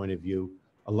money point of view.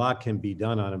 A lot can be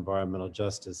done on environmental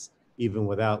justice even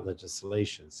without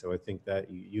legislation. So I think that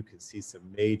you can see some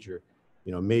major,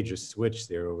 major switch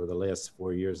there over the last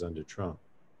 4 years under Trump.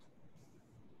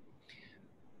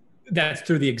 That's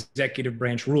through the executive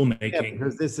branch rulemaking. Yeah,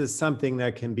 because this is something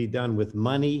that can be done with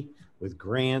money, with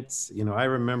grants. I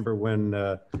remember when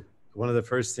one of the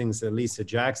first things that Lisa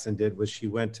Jackson did was she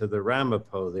went to the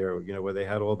Ramapo there, where they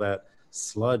had all that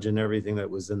sludge and everything that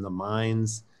was in the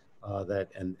mines,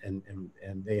 and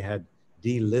they had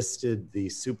delisted the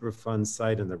Superfund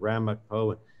site in the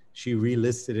Ramapo. She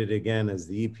relisted it again as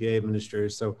the EPA administrator.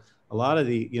 So a lot of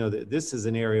this is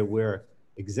an area where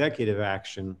executive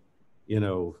action,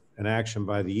 an action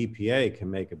by the EPA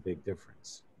can make a big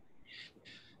difference.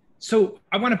 So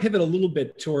I want to pivot a little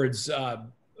bit towards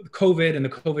COVID and the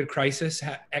COVID crisis,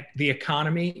 the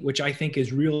economy, which I think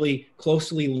is really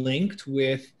closely linked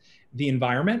with the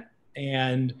environment,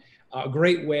 and a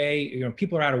great way,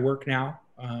 people are out of work now,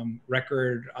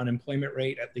 record unemployment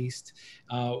rate, at least.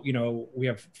 We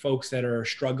have folks that are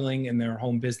struggling in their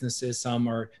home businesses. Some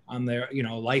are on their,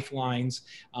 lifelines.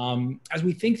 As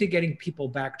we think to getting people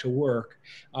back to work,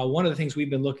 one of the things we've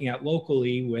been looking at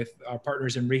locally with our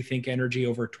partners in Rethink Energy,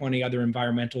 over 20 other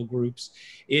environmental groups,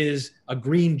 is a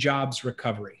green jobs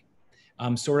recovery.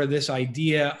 Sort of this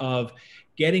idea of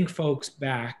getting folks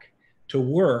back to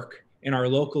work in our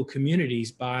local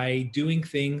communities by doing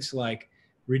things like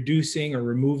reducing or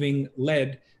removing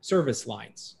lead service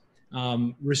lines,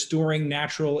 restoring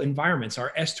natural environments,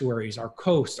 our estuaries, our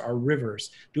coasts, our rivers,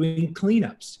 doing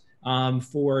cleanups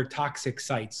for toxic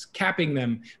sites, capping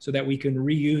them so that we can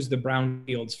reuse the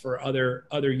brownfields for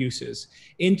other uses,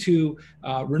 into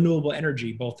renewable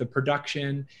energy, both the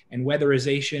production and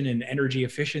weatherization and energy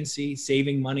efficiency,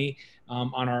 saving money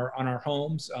on our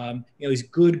homes, these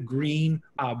good green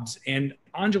jobs. And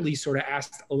Anjali sort of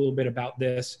asked a little bit about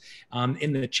this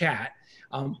in the chat.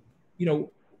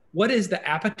 What is the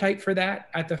appetite for that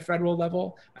at the federal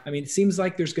level? I mean, it seems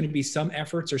like there's going to be some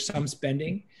efforts or some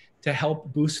spending to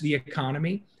help boost the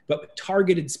economy, but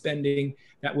targeted spending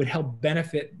that would help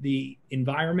benefit the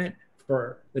environment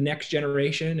for the next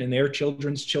generation and their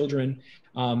children's children,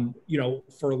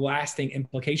 for lasting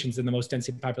implications in the most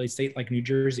densely populated state like New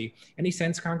Jersey. Any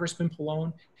sense, Congressman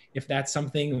Pallone, if that's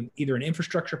something, either an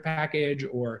infrastructure package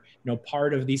or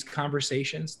part of these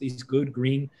conversations, these good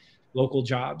green local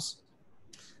jobs?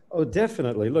 Oh,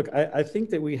 definitely. Look, I think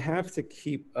that we have to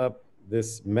keep up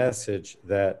this message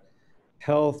that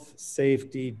health,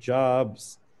 safety,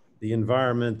 jobs, the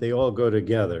environment, they all go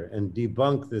together, and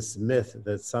debunk this myth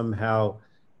that somehow,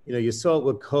 you saw it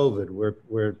with COVID,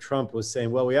 where Trump was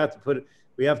saying, well, we have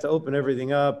to open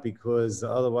everything up because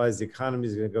otherwise the economy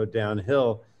is going to go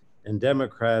downhill. And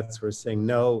Democrats were saying,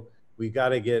 no, we got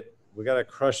to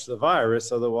crush the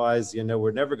virus. Otherwise,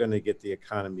 we're never going to get the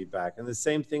economy back. And the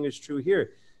same thing is true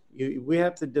here. We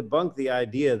have to debunk the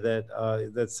idea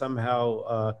that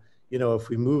somehow, if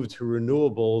we move to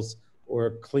renewables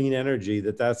or clean energy,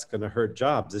 that's going to hurt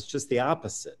jobs. It's just the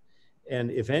opposite. And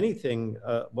if anything,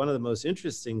 one of the most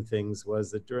interesting things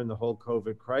was that during the whole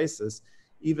COVID crisis,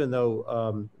 even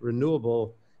though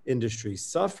renewable industry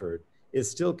suffered, it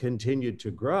still continued to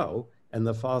grow, and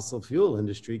the fossil fuel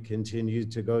industry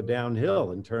continued to go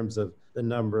downhill in terms of the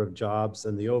number of jobs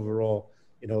and the overall,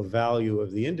 value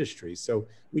of the industry. So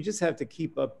we just have to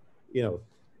keep up,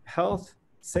 health,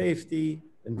 safety,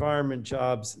 environment,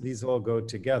 jobs, these all go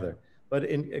together. But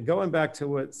in going back to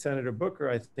what Senator Booker,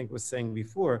 I think, was saying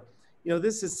before,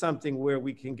 this is something where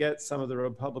we can get some of the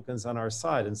Republicans on our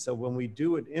side. And so when we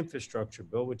do an infrastructure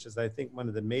bill, which is, I think, one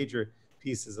of the major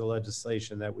pieces of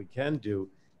legislation that we can do,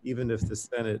 even if the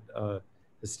Senate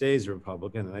stays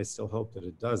Republican, and I still hope that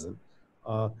it doesn't,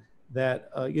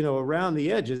 around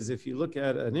the edges, if you look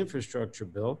at an infrastructure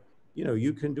bill,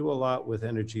 you can do a lot with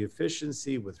energy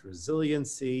efficiency, with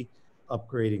resiliency,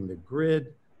 upgrading the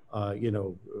grid.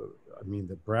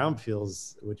 The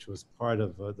brownfields, which was part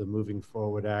of the Moving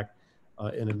Forward Act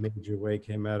in a major way,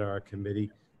 came out of our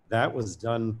committee. That was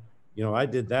done, I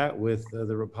did that with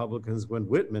the Republicans when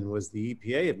Whitman was the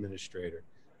EPA administrator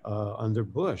under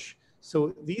Bush.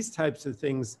 So these types of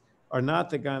things are not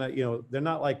the kind of, they're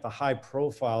not like the high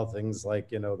profile things like,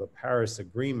 the Paris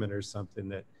Agreement or something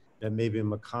that maybe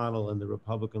McConnell and the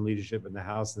Republican leadership in the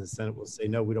House and the Senate will say,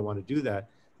 no, we don't want to do that.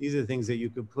 These are things that you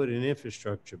could put in an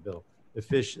infrastructure bill: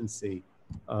 efficiency,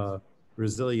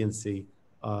 resiliency,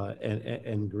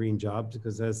 and green jobs.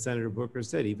 Because as Senator Booker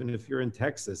said, even if you're in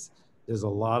Texas, there's a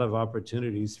lot of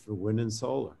opportunities for wind and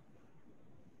solar.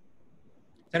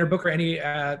 Senator Booker, any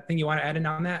thing you want to add in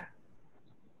on that?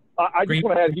 I just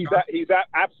want to add, he's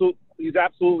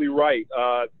absolutely right.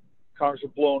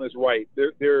 Congressman Pallone is right.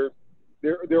 There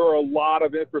are a lot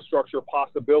of infrastructure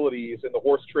possibilities in the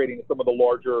horse trading, some of the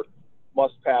larger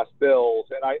must-pass bills,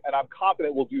 and I'm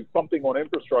confident we'll do something on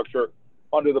infrastructure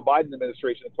under the Biden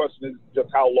administration. The question is just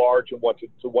how large and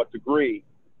to what degree.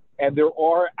 And there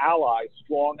are allies,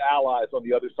 strong allies on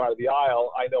the other side of the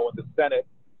aisle. I know in the Senate,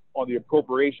 on the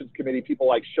Appropriations Committee, people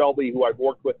like Shelby, who I've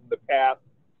worked with in the past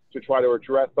to try to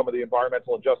address some of the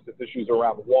environmental and justice issues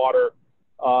around water.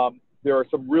 There are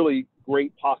some really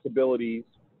great possibilities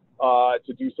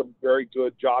to do some very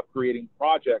good job-creating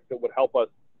projects that would help us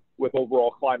with overall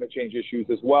climate change issues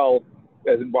as well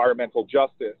as environmental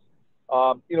justice.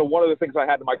 One of the things I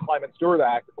had in my Climate Steward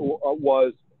Act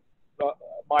was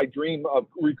my dream of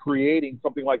recreating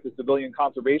something like the Civilian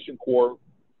Conservation Corps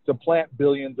to plant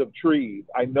billions of trees.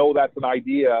 I know that's an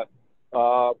idea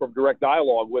from direct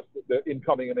dialogue with the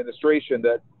incoming administration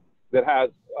that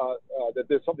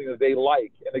there's something that they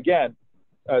like. And again,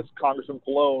 as Congressman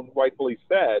Pallone rightfully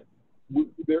said,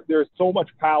 there's so much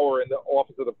power in the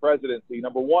office of the presidency,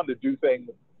 number one, to do things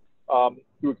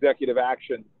through executive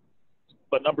action,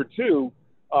 but number two,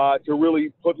 to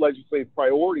really put legislative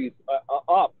priorities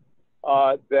up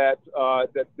that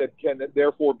can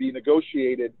therefore be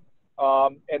negotiated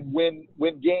and win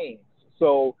gains.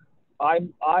 So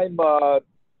I'm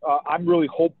really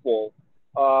hopeful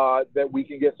that we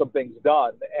can get some things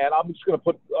done. And I'm just going to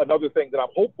put another thing that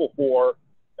I'm hopeful for,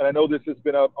 and I know this has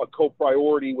been a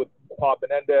co-priority with Bob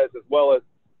Menendez as well as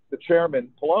the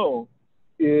chairman, Pallone,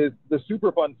 is the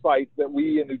Superfund sites that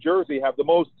we in New Jersey have the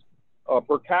most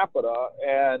per capita,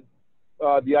 and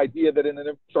the idea that in an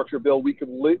infrastructure bill we can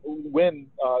win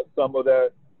some of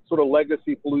the sort of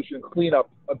legacy pollution cleanup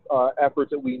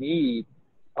efforts that we need.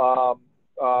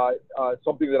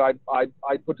 Something that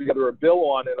I put together a bill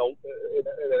on in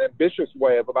an ambitious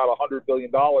way of about $100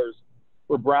 billion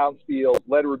for brownfield,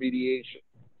 lead remediation,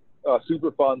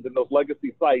 Superfunds, and those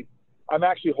legacy sites. I'm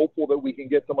actually hopeful that we can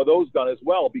get some of those done as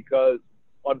well, because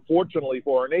unfortunately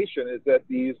for our nation is that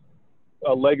these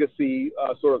legacy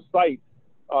sort of sites,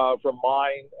 from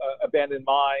abandoned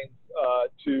mines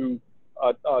to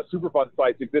Superfund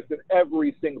sites, exist in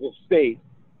every single state,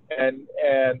 and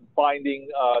finding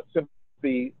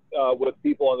sympathy with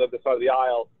people on the other side of the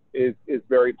aisle is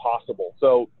very possible.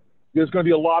 So there's going to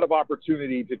be a lot of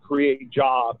opportunity to create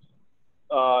jobs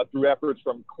through efforts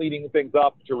from cleaning things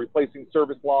up to replacing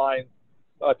service lines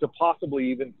to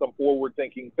possibly even some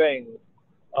forward-thinking things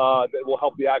that will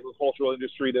help the agricultural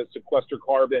industry to sequester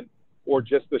carbon, or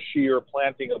just the sheer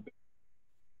planting of.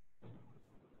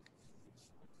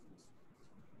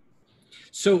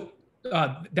 So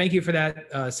Thank you for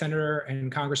that, Senator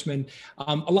and Congressman.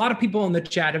 A lot of people in the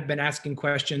chat have been asking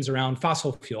questions around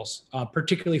fossil fuels,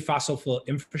 particularly fossil fuel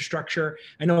infrastructure.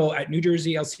 I know at New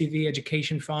Jersey LCV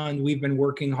Education Fund, we've been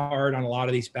working hard on a lot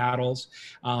of these battles.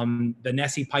 The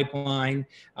Nessie pipeline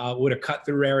would have cut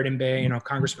through Raritan Bay. You know,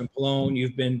 Congressman Pallone,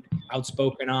 you've been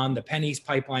outspoken on the Penn East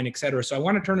pipeline, et cetera. So I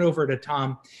want to turn it over to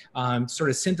Tom, sort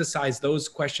of synthesize those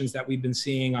questions that we've been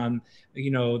seeing on,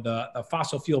 you know, the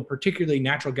fossil fuel, particularly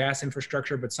natural gas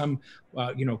infrastructure, but some,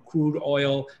 you know, crude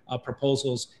oil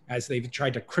proposals as they've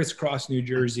tried to crisscross New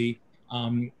Jersey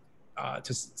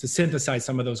to synthesize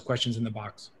some of those questions in the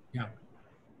box. Yeah.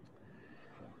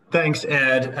 Thanks,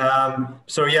 Ed.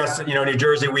 So yes, you know, New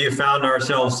Jersey, we have found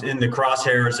ourselves in the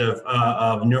crosshairs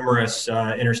of numerous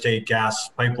interstate gas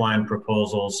pipeline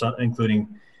proposals, including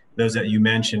those that you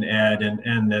mentioned, Ed,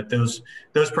 and that those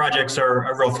projects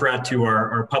are a real threat to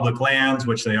our public lands,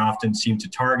 which they often seem to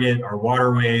target, our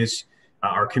waterways,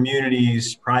 our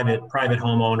communities, private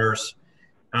homeowners,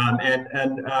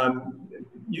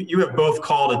 you have both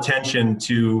called attention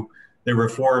to the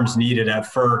reforms needed at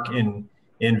FERC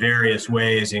in various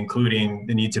ways, including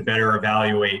the need to better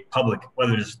evaluate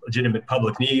whether there's legitimate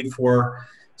public need for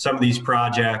some of these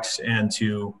projects, and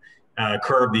to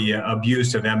curb the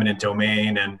abuse of eminent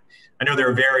domain. And I know there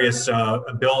are various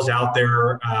bills out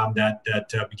there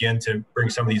that begin to bring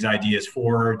some of these ideas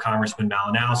forward. Congressman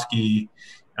Malinowski,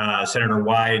 Senator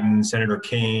Wyden, Senator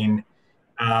Kane,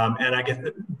 and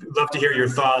I'd love to hear your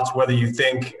thoughts, whether you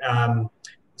think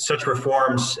such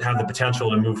reforms have the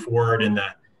potential to move forward in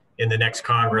the next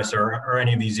Congress, or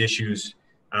any of these issues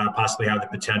possibly have the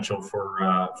potential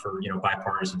for you know,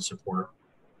 bipartisan support.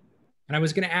 And I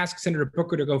was going to ask Senator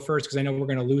Booker to go first, because I know we're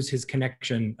going to lose his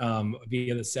connection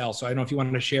via the cell. So I don't know if you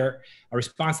wanted to share a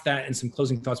response to that and some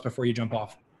closing thoughts before you jump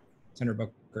off, Senator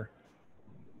Booker.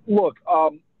 Look,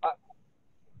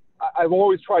 I've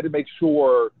always tried to make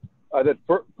sure that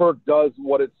FERC does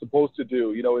what it's supposed to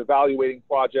do, you know, evaluating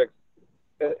projects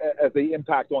as they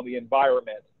impact on the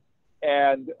environment.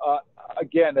 And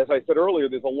again, as I said earlier,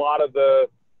 there's a lot of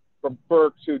from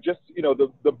FERC to just, you know,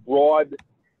 the broad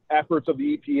efforts of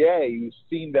the EPA. You've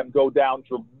seen them go down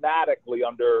dramatically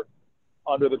under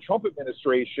the Trump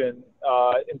administration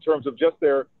in terms of just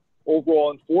their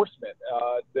overall enforcement.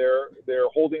 They're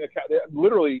holding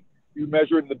literally, you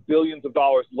measure in the billions of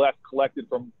dollars less collected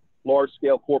from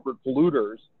large-scale corporate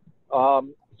polluters.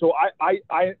 So I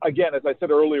again, as I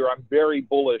said earlier, I'm very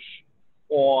bullish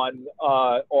on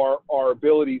our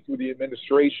ability through the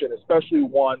administration, especially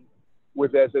one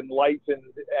with as enlightened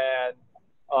and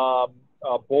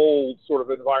bold sort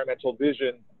of environmental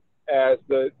vision as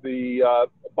the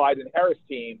Biden-Harris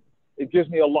team. It gives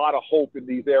me a lot of hope in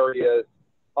these areas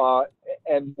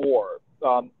and more.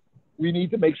 We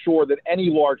need to make sure that any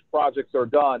large projects are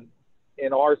done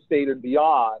in our state and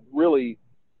beyond really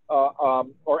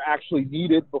are actually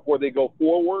needed before they go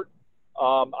forward.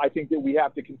 I think that we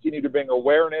have to continue to bring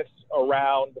awareness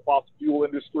around the fossil fuel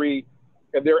industry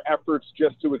and their efforts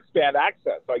just to expand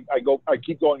access. I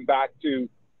keep going back to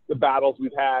the battles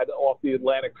we've had off the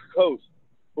Atlantic coast,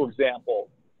 for example.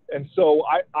 And so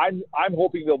I'm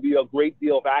hoping there'll be a great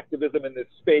deal of activism in this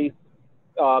space,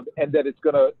 and that it's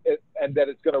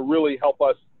gonna really help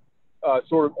us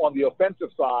sort of on the offensive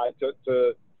side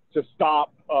to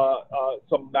stop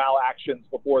some malactions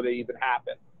before they even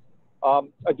happen.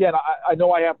 Again, I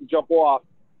know I have to jump off,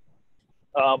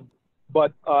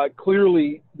 but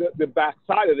clearly the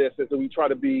backside of this is that we try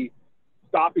to be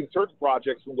stopping certain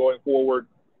projects from going forward.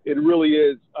 It really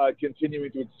is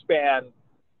continuing to expand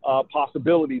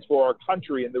possibilities for our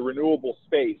country in the renewable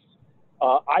space.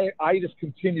 I just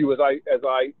continue as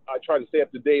I try to stay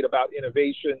up to date about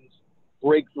innovations,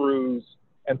 breakthroughs,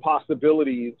 and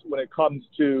possibilities when it comes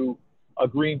to a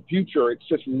green future. It's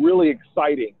just really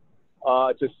exciting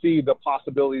to see the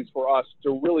possibilities for us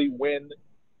to really win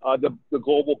the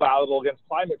global battle against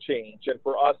climate change, and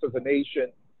for us as a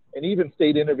nation, and even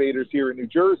state innovators here in New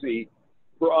Jersey,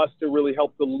 for us to really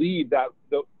help to lead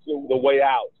the way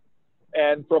out.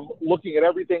 And from looking at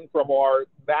everything from our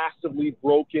massively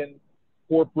broken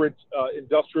corporate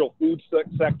industrial food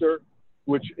sector,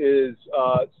 which is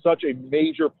such a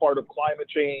major part of climate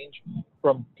change,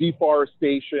 from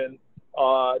deforestation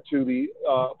to the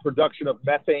production of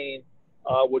methane,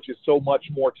 which is so much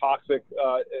more toxic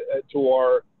to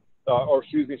our, or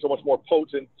excuse me, so much more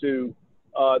potent to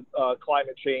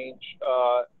climate change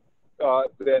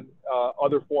than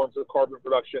other forms of carbon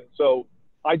production. So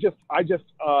I'm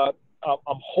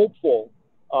hopeful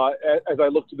as I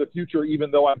look to the future,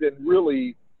 even though I've been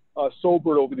really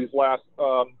sobered over these last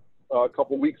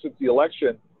couple of weeks since the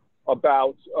election.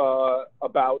 about the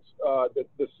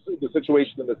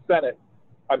situation in the Senate,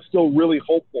 I'm still really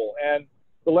hopeful. And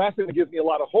the last thing that gives me a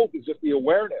lot of hope is just the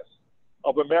awareness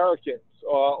of Americans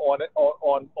on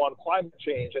climate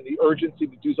change and the urgency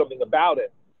to do something about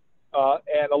it.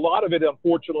 And a lot of it,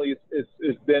 unfortunately,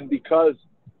 is been because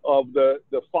of the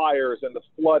fires and the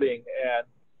flooding and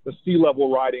the sea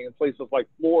level rising in places like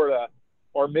Florida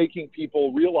are making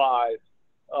people realize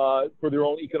for their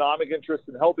own economic interests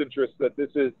and health interests that this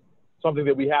is something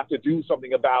that we have to do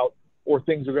something about, or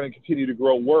things are going to continue to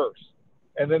grow worse.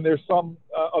 And then there's some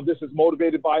of this is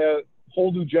motivated by a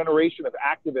whole new generation of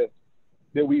activists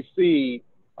that we see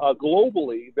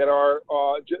globally that are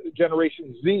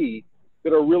Generation Z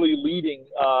that are really leading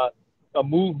a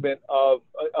movement of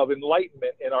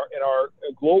enlightenment in our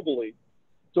globally.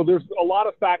 So there's a lot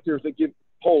of factors that give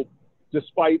hope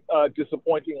despite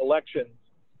disappointing elections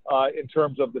in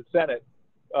terms of the Senate.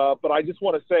 But I just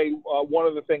want to say one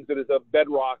of the things that is a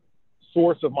bedrock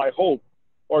source of my hope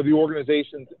are the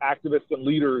organizations, activists, and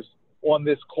leaders on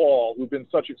this call who've been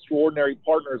such extraordinary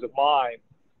partners of mine.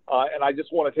 And I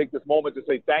just want to take this moment to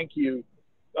say thank you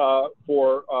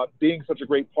for being such a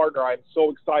great partner. I'm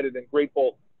so excited and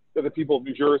grateful that the people of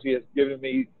New Jersey has given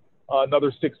me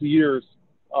another 6 years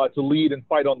to lead and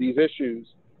fight on these issues.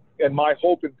 And my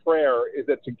hope and prayer is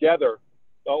that together,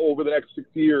 over the next 6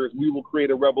 years, we will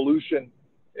create a revolution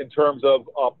in terms of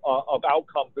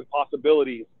outcomes and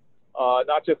possibilities,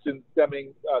 not just in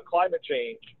stemming climate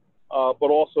change, but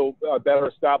also better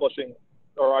establishing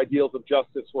our ideals of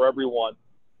justice for everyone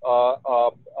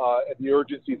and the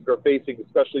urgencies that are facing,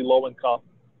 especially low-income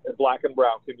and Black and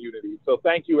Brown communities. So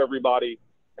thank you, everybody.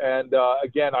 And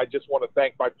again, I just want to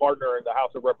thank my partner in the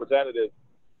House of Representatives,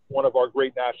 one of our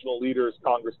great national leaders,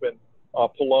 Congressman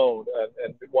Pallone,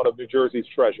 and one of New Jersey's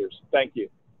treasures. Thank you.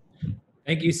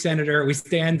 Thank you, Senator. We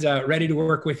stand ready to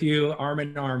work with you arm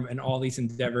in arm in all these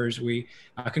endeavors. We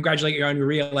congratulate you on your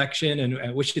re-election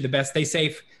and wish you the best. Stay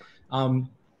safe.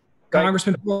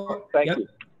 Congressman, thank you.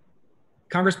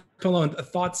 Congressman Pallone,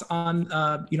 thoughts on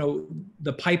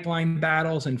the pipeline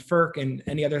battles and FERC, and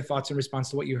any other thoughts in response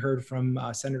to what you heard from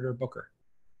Senator Booker?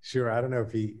 Sure. I don't know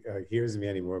if he hears me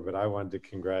anymore, but I wanted to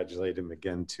congratulate him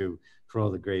again too for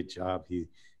all the great job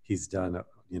he's done,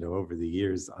 over the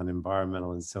years on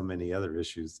environmental and so many other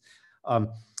issues.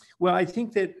 Well, I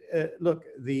think that look,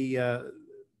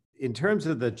 in terms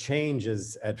of the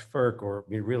changes at FERC, or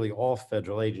really all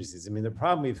federal agencies, the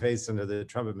problem we faced under the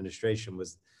Trump administration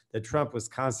was that Trump was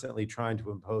constantly trying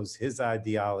to impose his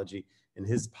ideology and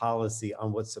his policy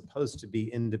on what's supposed to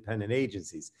be independent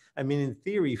agencies. In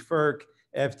theory, FERC,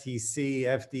 FTC,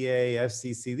 FDA,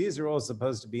 FCC, these are all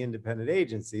supposed to be independent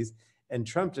agencies. And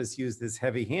Trump just used this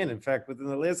heavy hand. In fact, within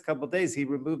the last couple of days, he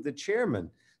removed the chairman.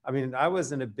 I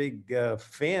wasn't a big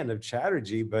fan of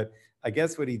Chatterjee, but I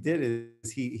guess what he did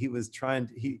is he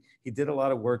did a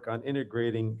lot of work on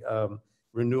integrating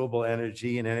renewable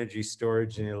energy and energy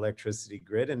storage in the electricity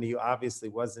grid. And he obviously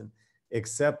wasn't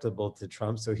acceptable to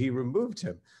Trump, so he removed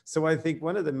him. So I think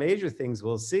one of the major things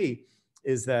we'll see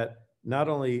is that not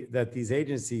only that these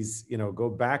agencies, go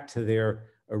back to their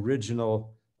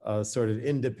original sort of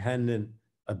independent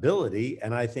ability,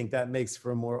 and I think that makes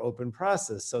for a more open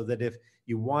process, so that if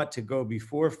you want to go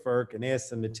before FERC and ask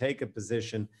them to take a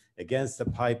position against a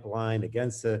pipeline,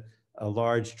 against a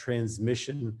large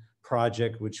transmission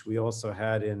project, which we also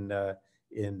had in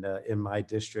my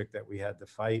district that we had to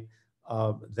fight,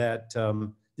 that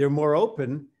they're more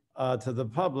open to the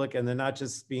public, and they're not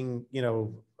just being,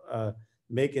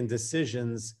 making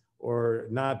decisions or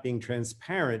not being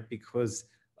transparent because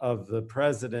of the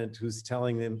president who's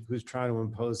telling them, who's trying to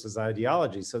impose his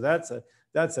ideology. So that's a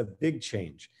big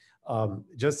change.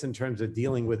 Just in terms of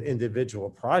dealing with individual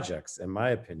projects, in my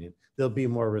opinion, they'll be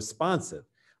more responsive.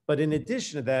 But in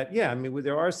addition to that,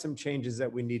 there are some changes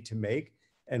that we need to make.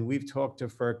 And we've talked to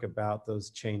FERC about those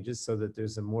changes so that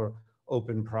there's a more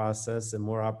open process and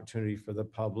more opportunity for the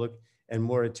public and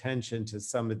more attention to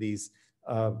some of these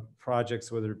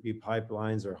projects, whether it be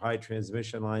pipelines or high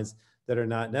transmission lines that are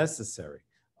not necessary.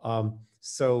 I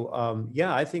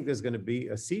think there's going to be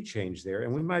a sea change there,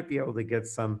 and we might be able to get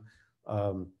some,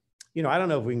 I don't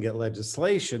know if we can get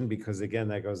legislation, because again,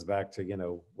 that goes back to,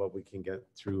 what we can get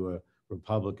through a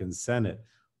Republican Senate,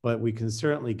 but we can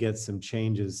certainly get some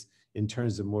changes in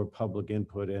terms of more public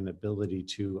input and ability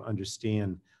to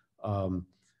understand. I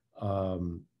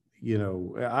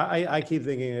keep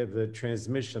thinking of the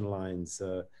transmission lines.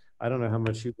 I don't know how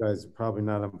much you guys are probably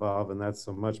not involved in that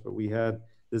so much, but we had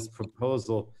this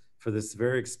proposal for this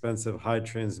very expensive high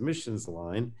transmissions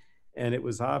line, and it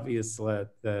was obvious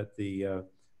that the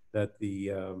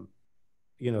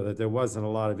that there wasn't a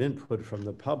lot of input from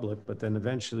the public, but then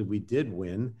eventually we did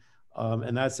win.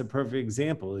 And that's a perfect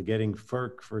example of getting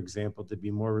FERC, for example, to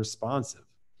be more responsive.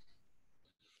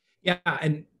 Yeah,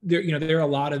 and there are a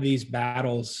lot of these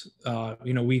battles,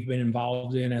 we've been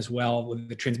involved in as well. With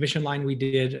the transmission line we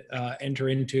did enter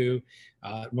into,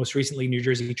 most recently New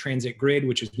Jersey Transit Grid,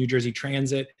 which is New Jersey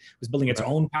Transit, was building its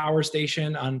own power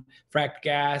station on fracked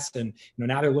gas, and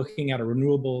now they're looking at a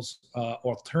renewables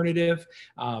alternative.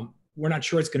 We're not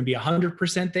sure it's going to be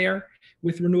 100% there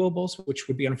with renewables, which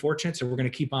would be unfortunate. So we're going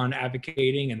to keep on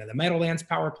advocating, and the Meadowlands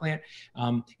power plant,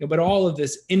 but all of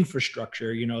this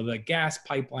infrastructure, the gas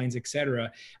pipelines, et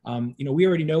cetera, we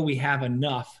already know we have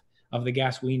enough of the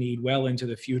gas we need well into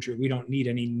the future. We don't need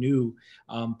any new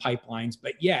pipelines,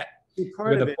 but yet the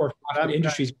for-profit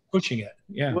industry is pushing it.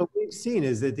 Yeah. What we've seen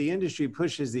is that the industry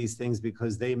pushes these things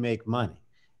because they make money,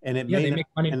 and they make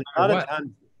money. And a lot of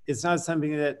times, it's not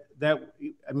something that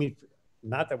I mean.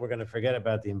 Not that we're going to forget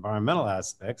about the environmental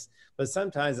aspects, but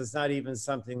sometimes it's not even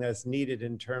something that's needed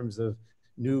in terms of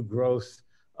new growth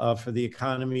for the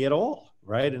economy at all,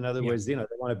 right? In other words, they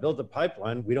want to build a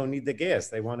pipeline. We don't need the gas.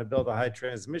 They want to build a high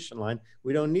transmission line.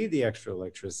 We don't need the extra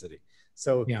electricity.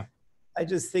 So I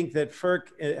just think that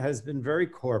FERC has been very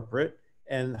corporate,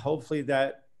 and hopefully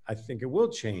I think it will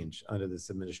change under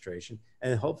this administration,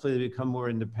 and hopefully they become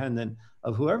more independent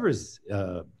of whoever's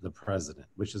the president,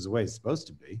 which is the way it's supposed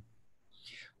to be.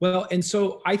 Well, and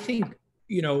so I think,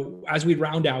 as we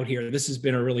round out here, this has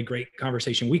been a really great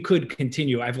conversation. We could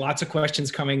continue. I have lots of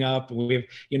questions coming up.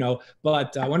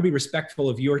 But I want to be respectful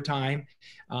of your time.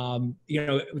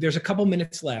 There's a couple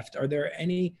minutes left. Are there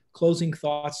any closing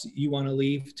thoughts you want to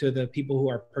leave to the people who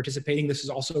are participating? This is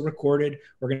also recorded.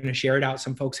 We're going to share it out.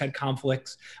 Some folks had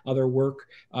conflicts, other work,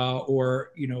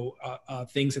 or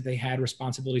things that they had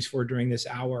responsibilities for during this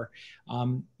hour.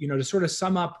 To sort of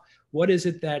sum up, what is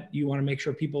it that you want to make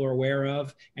sure people are aware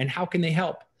of, and how can they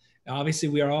help? Obviously,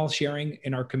 we are all sharing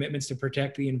in our commitments to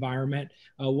protect the environment.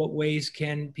 What ways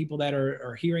can people that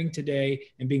are hearing today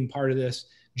and being part of this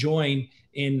join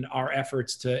in our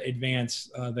efforts to advance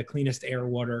the cleanest air,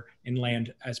 water, and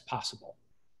land as possible?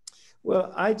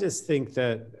 Well, I just think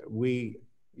that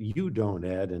you don't,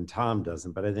 Ed, and Tom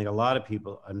doesn't, but I think a lot of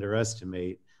people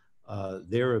underestimate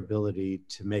their ability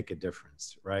to make a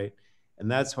difference, right? And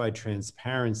that's why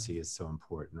transparency is so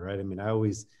important, right? I mean, I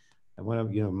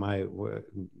want to,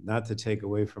 not to take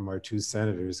away from our two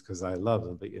senators, because I love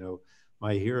them, but,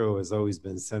 my hero has always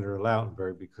been Senator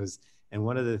Lautenberg, and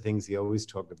one of the things he always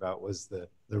talked about was the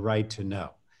right to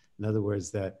know. In other words,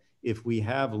 that if we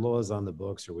have laws on the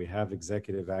books, or we have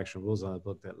executive action rules on the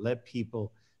book that let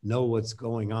people know what's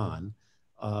going on,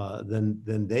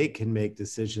 then they can make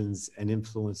decisions and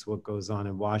influence what goes on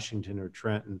in Washington or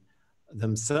Trenton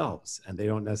themselves, and they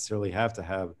don't necessarily have to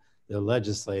have the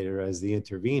legislator as the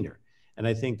intervener. And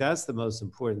I think that's the most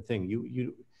important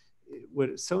thing.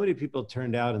 So many people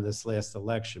turned out in this last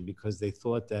election because they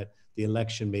thought that the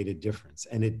election made a difference,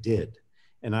 and it did.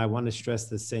 And I want to stress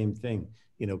the same thing.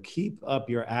 Keep up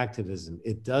your activism.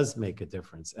 It does make a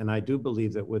difference. And I do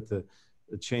believe that with the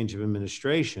change of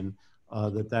administration,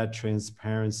 that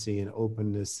transparency and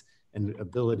openness and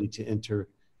ability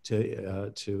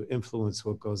to influence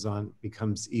what goes on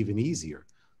becomes even easier.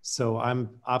 So I'm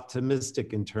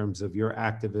optimistic in terms of your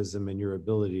activism and your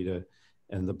ability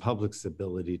and the public's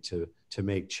ability to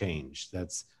make change.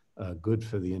 That's good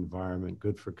for the environment,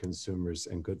 good for consumers,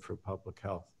 and good for public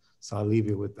health. So I'll leave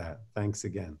you with that. Thanks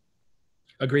again.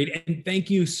 Agreed. And thank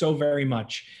you so very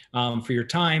much for your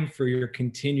time, for your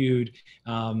continued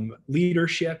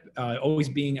leadership, always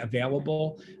being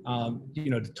available,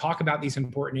 to talk about these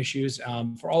important issues.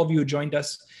 For all of you who joined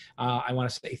us, I want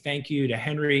to say thank you to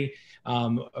Henry,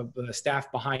 the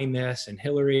staff behind this, and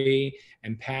Hillary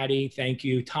and Patty. Thank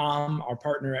you, Tom, our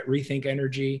partner at Rethink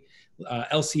Energy,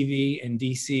 LCV and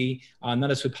DC. None of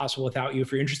this would be possible without you.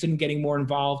 If you're interested in getting more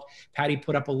involved, Patty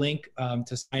put up a link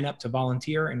to sign up to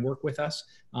volunteer and work with us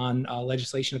on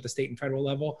legislation at the state and federal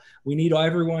level. We need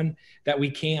everyone that we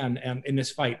can in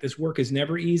this fight. This work is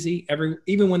never easy,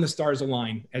 even when the stars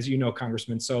align, as you know,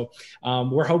 Congressman. So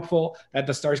we're hopeful that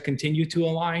the stars continue to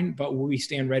align, but we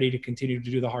stand ready to continue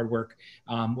to do the hard work,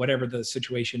 whatever the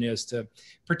situation is, to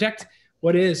protect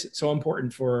what is so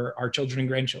important for our children and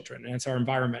grandchildren, and it's our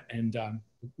environment. And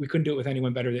we couldn't do it with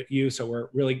anyone better than you. So we're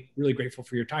really, really grateful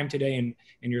for your time today and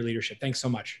your leadership. Thanks so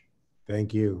much.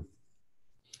 Thank you.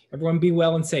 Everyone be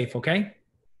well and safe, okay?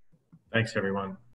 Thanks, everyone.